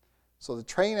 So the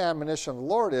training and admonition of the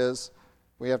Lord is,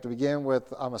 we have to begin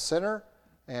with, I'm a sinner,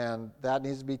 and that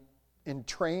needs to be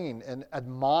trained and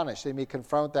admonished. They need to be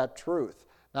confronted with that truth.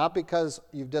 Not because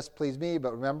you've displeased me,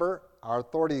 but remember, our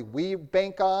authority we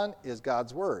bank on is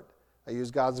God's Word. I use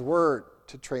God's Word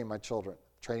to train my children,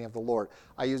 training of the Lord.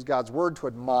 I use God's Word to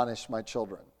admonish my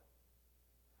children.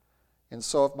 And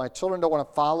so if my children don't want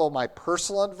to follow my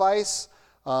personal advice,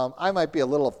 I might be a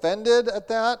little offended at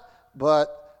that,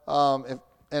 but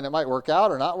and it might work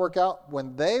out or not work out.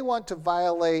 When they want to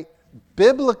violate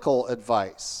biblical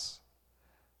advice,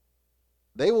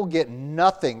 they will get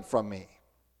nothing from me.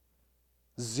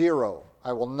 0.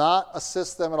 I will not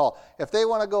assist them at all. If they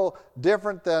want to go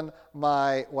different than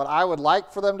what I would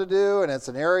like for them to do, and it's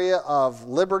an area of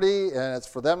liberty and it's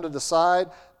for them to decide,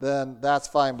 then that's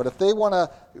fine. But if they want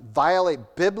to violate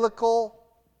biblical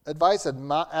advice,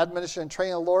 admonition, and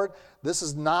training of the Lord, this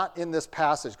is not in this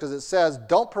passage, because it says,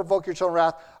 don't provoke your children to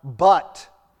wrath, but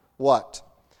what?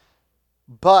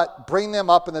 But bring them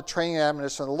up in the training and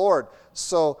admonition of the Lord.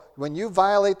 So when you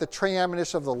violate the training and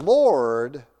admonition of the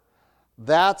Lord,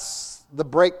 that's the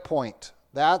break point.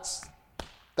 That's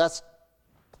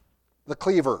the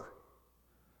cleaver.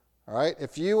 All right?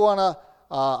 If you want to,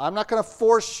 I'm not going to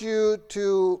force you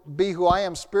to be who I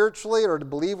am spiritually or to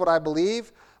believe what I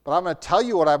believe, but I'm going to tell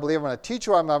you what I believe. I'm going to teach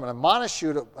you. I'm going to admonish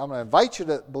you. I'm going to invite you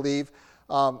to believe.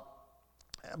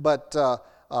 But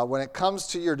when it comes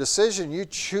to your decision, you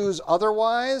choose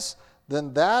otherwise,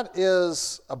 then that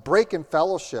is a break in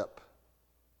fellowship.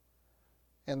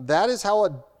 And that is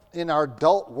how in our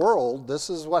adult world, this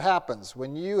is what happens.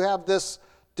 When you have this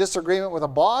disagreement with a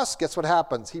boss, guess what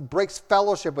happens? He breaks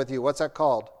fellowship with you. What's that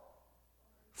called?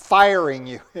 Firing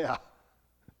you. Yeah.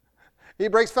 He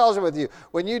breaks fellowship with you.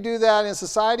 When you do that in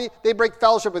society, they break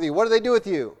fellowship with you. What do they do with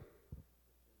you?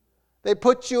 They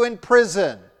put you in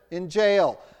prison, in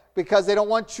jail, because they don't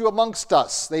want you amongst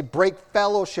us. They break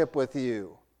fellowship with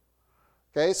you.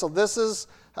 Okay, so this is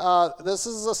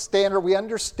a standard we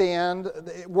understand.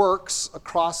 It works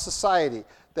across society.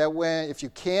 That if you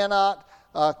cannot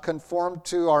conform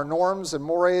to our norms and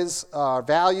mores, our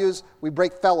values, we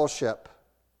break fellowship.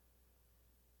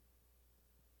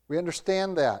 We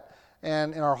understand that.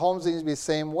 And in our homes, it needs to be the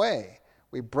same way.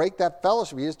 We break that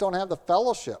fellowship. You just don't have the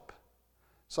fellowship.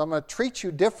 So I'm going to treat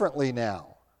you differently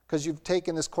now, because you've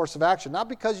taken this course of action. Not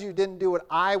because you didn't do what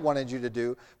I wanted you to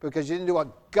do, but because you didn't do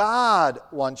what God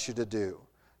wants you to do.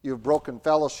 You've broken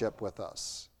fellowship with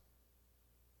us.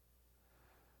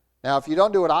 Now, if you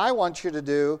don't do what I want you to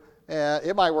do,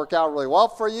 it might work out really well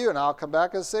for you, and I'll come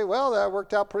back and say, well, that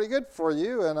worked out pretty good for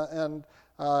you, and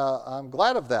I'm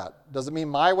glad of that. Does it mean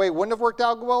my way wouldn't have worked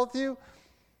out well with you?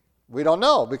 We don't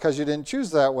know, because you didn't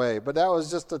choose that way, but that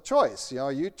was just a choice. You know,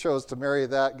 you chose to marry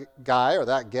that guy or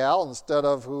that gal instead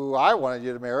of who I wanted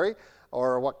you to marry,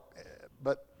 or what.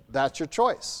 But that's your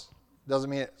choice. Doesn't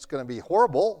mean it's going to be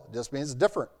horrible. It just means it's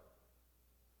different.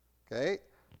 Okay?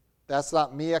 That's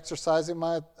not me exercising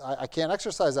I can't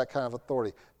exercise that kind of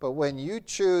authority. But when you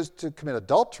choose to commit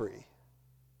adultery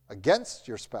against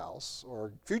your spouse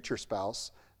or future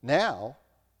spouse, now,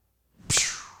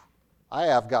 I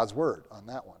have God's word on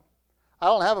that one. I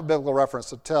don't have a biblical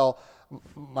reference to tell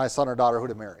my son or daughter who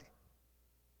to marry.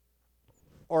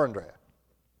 Or Andrea.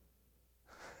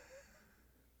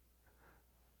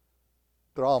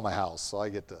 They're all in my house, so I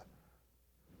get to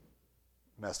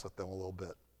mess with them a little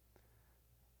bit.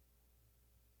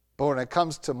 But when it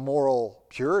comes to moral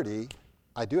purity,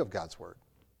 I do have God's word.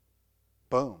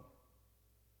 Boom.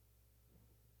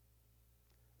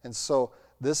 And so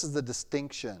this is the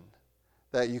distinction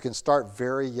that you can start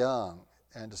very young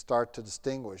and to start to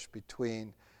distinguish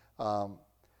between you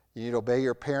need to obey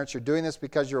your parents. You're doing this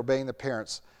because you're obeying the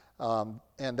parents.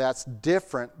 And that's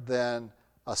different than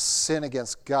a sin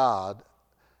against God.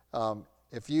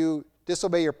 If you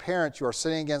disobey your parents, you are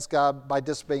sinning against God by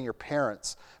disobeying your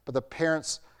parents. But the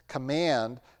parents'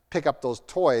 command, pick up those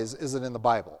toys, isn't in the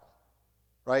Bible.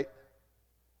 Right?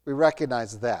 We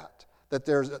recognize that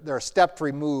they're a step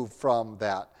removed from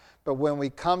that. But when we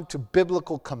come to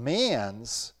biblical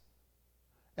commands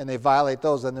and they violate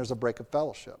those, then there's a break of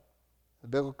fellowship. The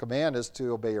biblical command is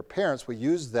to obey your parents. We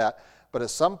use that, but at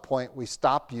some point we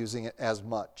stop using it as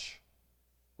much.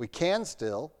 We can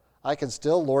still. I can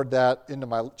still lord that into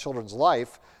my children's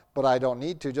life, but I don't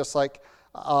need to. Just like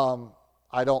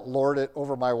I don't lord it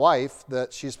over my wife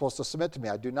that she's supposed to submit to me.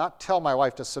 I do not tell my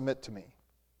wife to submit to me.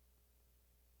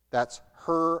 That's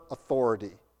her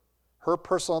authority. Her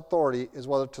personal authority is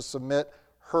whether to submit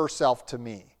herself to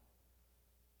me.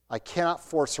 I cannot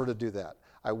force her to do that.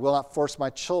 I will not force my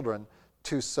children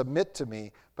to submit to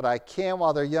me, but I can,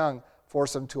 while they're young,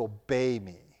 force them to obey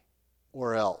me,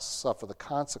 or else suffer the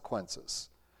consequences.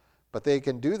 But they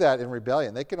can do that in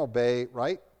rebellion. They can obey,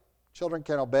 right? Children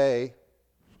can obey,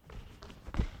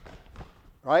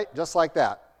 right? Just like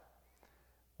that.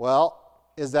 Well,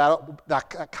 is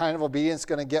that kind of obedience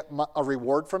going to get a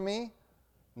reward from me?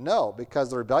 No, because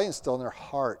the rebellion is still in their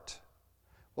heart.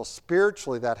 Well,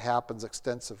 spiritually, that happens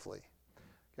extensively.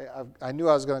 Okay, I knew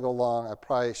I was going to go long. I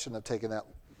probably shouldn't have taken that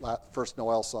first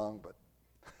Noel song, but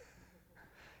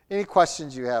any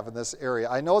questions you have in this area?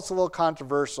 I know it's a little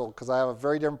controversial because I have a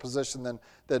very different position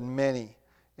than many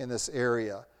in this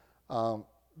area.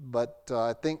 But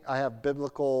I think I have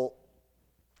biblical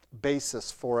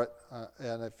basis for it.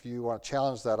 And if you want to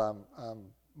challenge that, I'm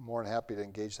more than happy to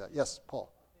engage that. Yes,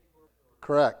 Paul.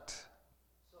 Correct.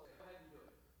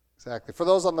 Exactly. For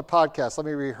those on the podcast, let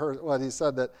me rehearse what he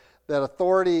said, that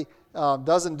authority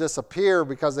doesn't disappear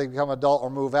because they become adult or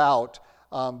move out,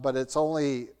 but it's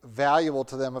only valuable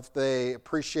to them if they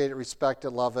appreciate it, respect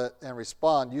it, love it, and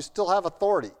respond. You still have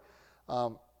authority.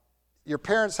 Your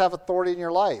parents have authority in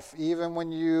your life. Even when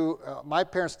my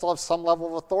parents still have some level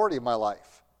of authority in my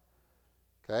life.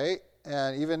 Okay?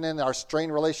 And even in our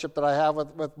strained relationship that I have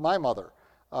with my mother,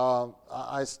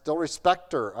 I still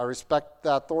respect her. I respect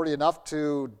the authority enough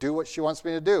to do what she wants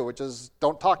me to do, which is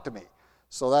don't talk to me.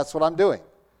 So that's what I'm doing.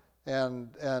 And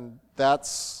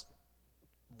that's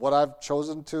what I've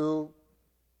chosen to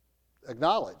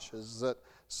acknowledge, is that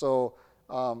so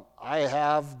I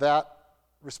have that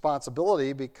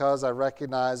responsibility because I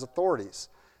recognize authorities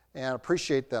and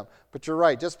appreciate them. But you're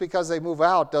right, just because they move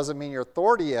out doesn't mean your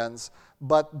authority ends,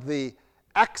 but the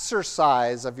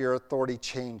exercise of your authority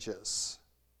changes.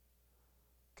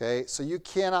 Okay, so you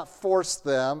cannot force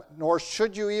them, nor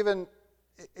should you even,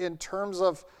 in terms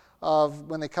of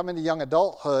when they come into young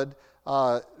adulthood,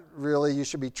 really you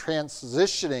should be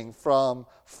transitioning from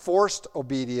forced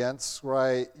obedience,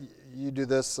 right? You do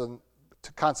this, and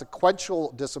to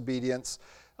consequential disobedience,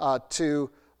 to,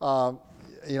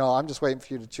 I'm just waiting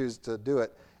for you to choose to do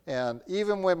it. And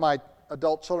even when my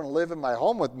adult children live in my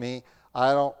home with me,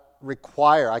 I don't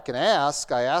require, I can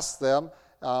ask, I ask them,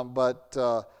 but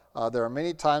there are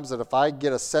many times that if I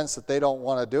get a sense that they don't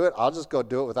want to do it, I'll just go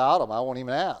do it without them. I won't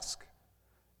even ask.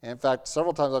 And in fact,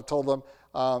 several times I've told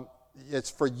them, it's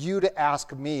for you to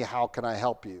ask me, how can I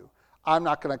help you? I'm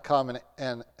not going to come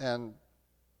and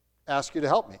ask you to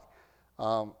help me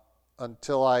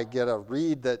until I get a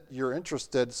read that you're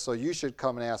interested, so you should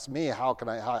come and ask me, how can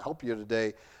I help you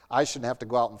today? I shouldn't have to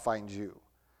go out and find you,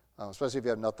 especially if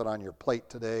you have nothing on your plate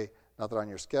today, nothing on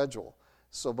your schedule.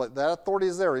 So, but that authority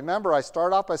is there. Remember, I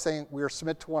start off by saying we are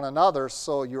submit to one another,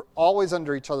 so you're always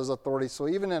under each other's authority. So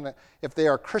even if they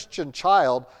are a Christian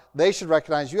child, they should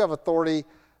recognize you have authority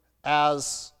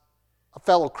as a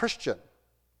fellow Christian.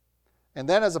 And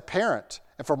then as a parent,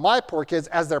 and for my poor kids,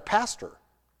 as their pastor.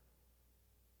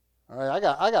 All right,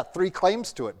 I got 3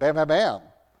 claims to it. Bam, bam, bam.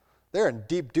 They're in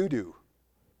deep doo-doo,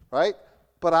 right?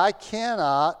 But I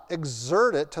cannot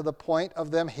exert it to the point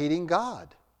of them hating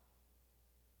God.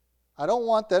 I don't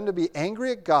want them to be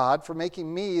angry at God for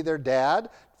making me their dad,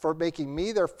 for making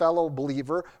me their fellow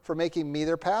believer, for making me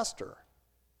their pastor.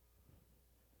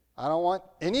 I don't want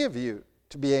any of you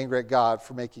to be angry at God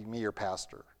for making me your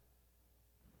pastor.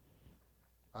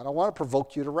 I don't want to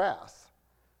provoke you to wrath.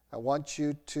 I want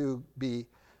you to be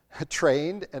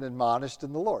trained and admonished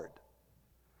in the Lord.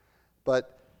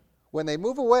 But when they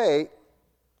move away,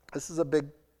 this is a big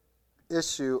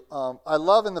issue. I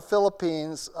love in the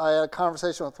Philippines, I had a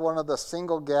conversation with one of the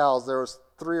single gals. There was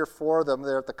 3 or 4 of them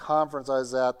there at the conference I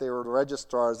was at. They were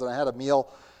registrars, and I had a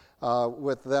meal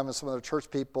with them and some of their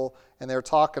church people, and they were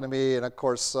talking to me, and of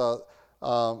course,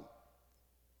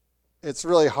 it's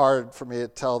really hard for me to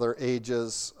tell their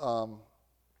ages.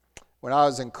 When I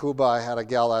was in Cuba, I had a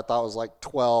gal that I thought was like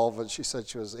 12, and she said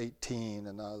she was 18,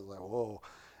 and I was like, whoa.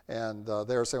 And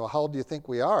they were saying, well, how old do you think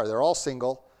we are? They're all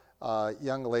single.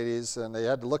 Young ladies, and they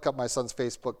had to look up my son's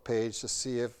Facebook page to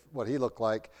see what he looked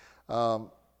like.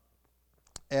 And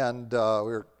we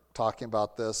were talking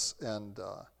about this, and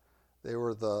they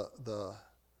were the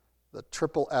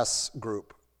triple S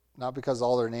group. Not because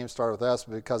all their names started with S,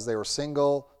 but because they were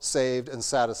single, saved, and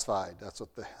satisfied. That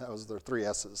was their 3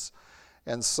 S's.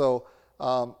 And so,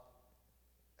 having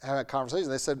a conversation,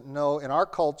 they said, no, in our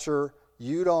culture,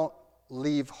 you don't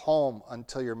leave home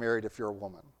until you're married if you're a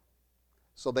woman.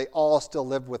 So they all still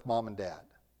lived with mom and dad,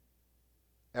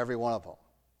 every one of them.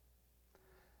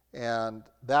 And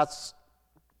that's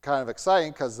kind of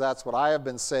exciting because that's what I have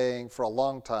been saying for a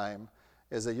long time,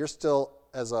 is that you're still,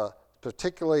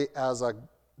 particularly as a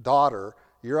daughter,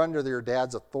 you're under your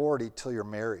dad's authority till you're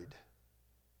married.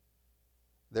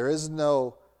 There is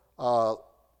no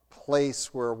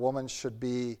place where a woman should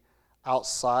be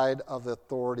outside of the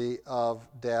authority of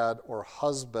dad or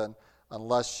husband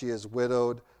unless she is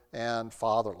widowed and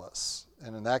fatherless.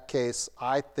 And in that case,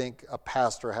 I think a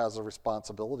pastor has a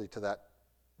responsibility to that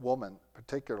woman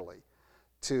particularly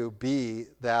to be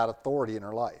that authority in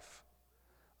her life.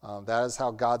 That is how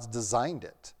God's designed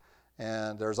it.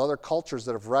 And there's other cultures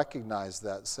that have recognized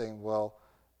that, saying, well,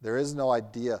 there is no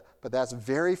idea. But that's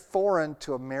very foreign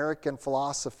to American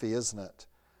philosophy, isn't it?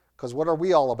 Because what are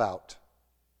we all about?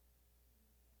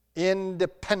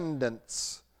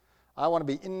 Independence. I want to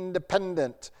be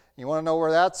independent. You want to know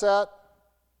where that's at?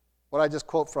 What I just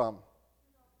quote from?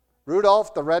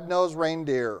 Rudolph the Red-Nosed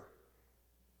Reindeer.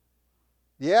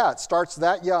 Yeah, it starts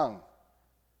that young.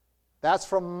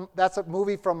 That's a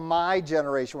movie from my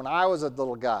generation when I was a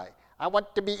little guy. I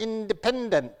want to be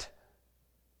independent.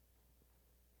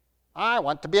 I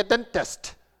want to be a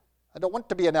dentist. I don't want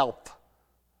to be an elf.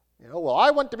 Well,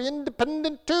 I want to be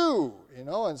independent too.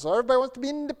 And so everybody wants to be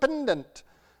independent.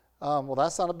 Well,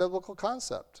 that's not a biblical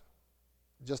concept.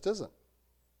 It just isn't.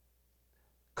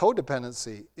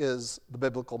 Codependency is the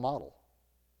biblical model.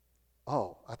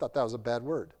 Oh, I thought that was a bad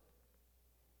word.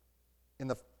 In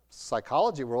the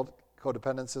psychology world,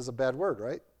 codependence is a bad word,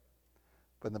 right?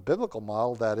 But in the biblical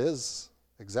model, that is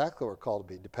exactly what we're called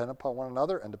to be, dependent upon one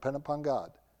another and dependent upon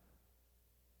God.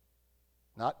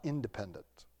 Not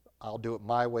independent. I'll do it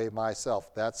my way,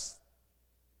 myself. That's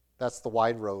the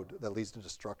wide road that leads to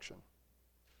destruction.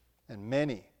 And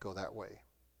many go that way.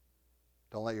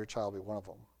 Don't let your child be one of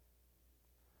them.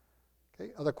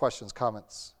 Okay, other questions,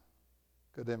 comments?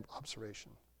 Good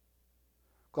observation.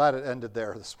 Glad it ended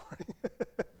there this morning.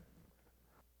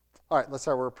 All right, let's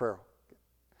have a word of prayer.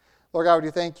 Lord God, we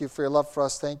do thank you for your love for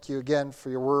us. Thank you again for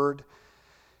your word.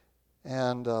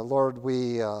 And Lord,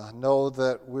 we know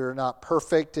that we're not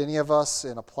perfect, any of us,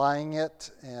 in applying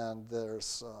it. And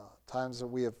there's times that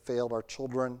we have failed our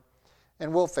children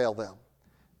and will fail them.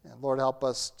 And Lord, help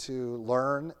us to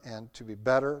learn and to be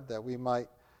better, that we might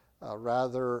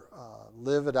rather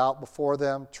live it out before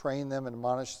them, train them, and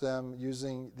admonish them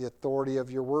using the authority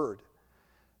of your word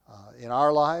in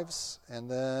our lives and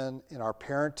then in our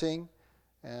parenting.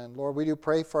 And Lord, we do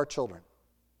pray for our children,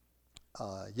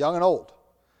 young and old.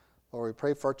 Lord, we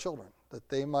pray for our children, that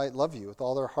they might love you with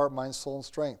all their heart, mind, soul, and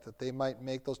strength, that they might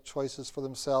make those choices for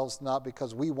themselves, not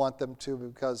because we want them to,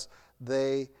 but because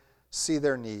they see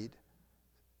their need,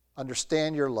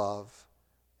 understand your love,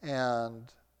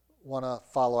 and want to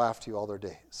follow after you all their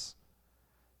days.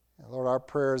 And Lord, our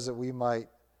prayer is that we might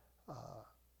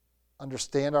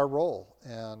understand our role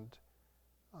and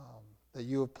that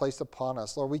you have placed upon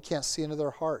us. Lord, we can't see into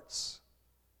their hearts.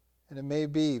 And it may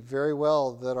be very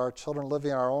well that our children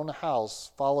living in our own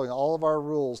house, following all of our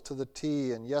rules to the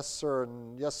T, and yes, sir,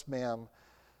 and yes, ma'am,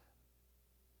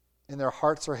 in their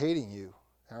hearts are hating you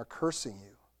and are cursing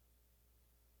you.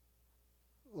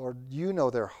 Lord, you know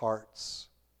their hearts.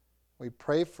 We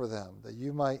pray for them, that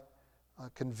you might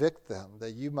convict them,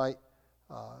 that you might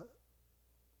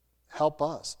help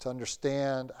us to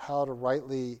understand how to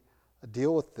rightly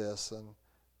deal with this and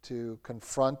to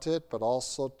confront it, but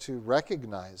also to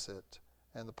recognize it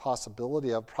and the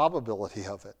probability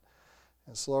of it.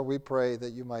 And so, Lord, we pray that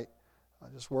you might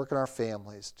just work in our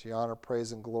families to your honor,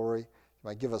 praise, and glory. You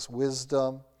might give us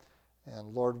wisdom.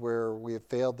 And, Lord, where we have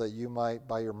failed, that you might,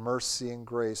 by your mercy and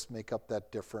grace, make up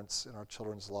that difference in our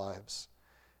children's lives.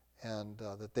 And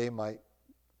that they might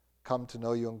come to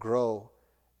know you and grow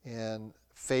in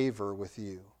favor with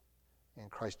you. In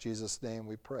Christ Jesus' name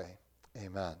we pray.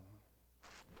 Amen.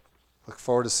 Look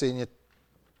forward to seeing you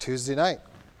Tuesday night,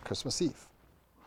 Christmas Eve.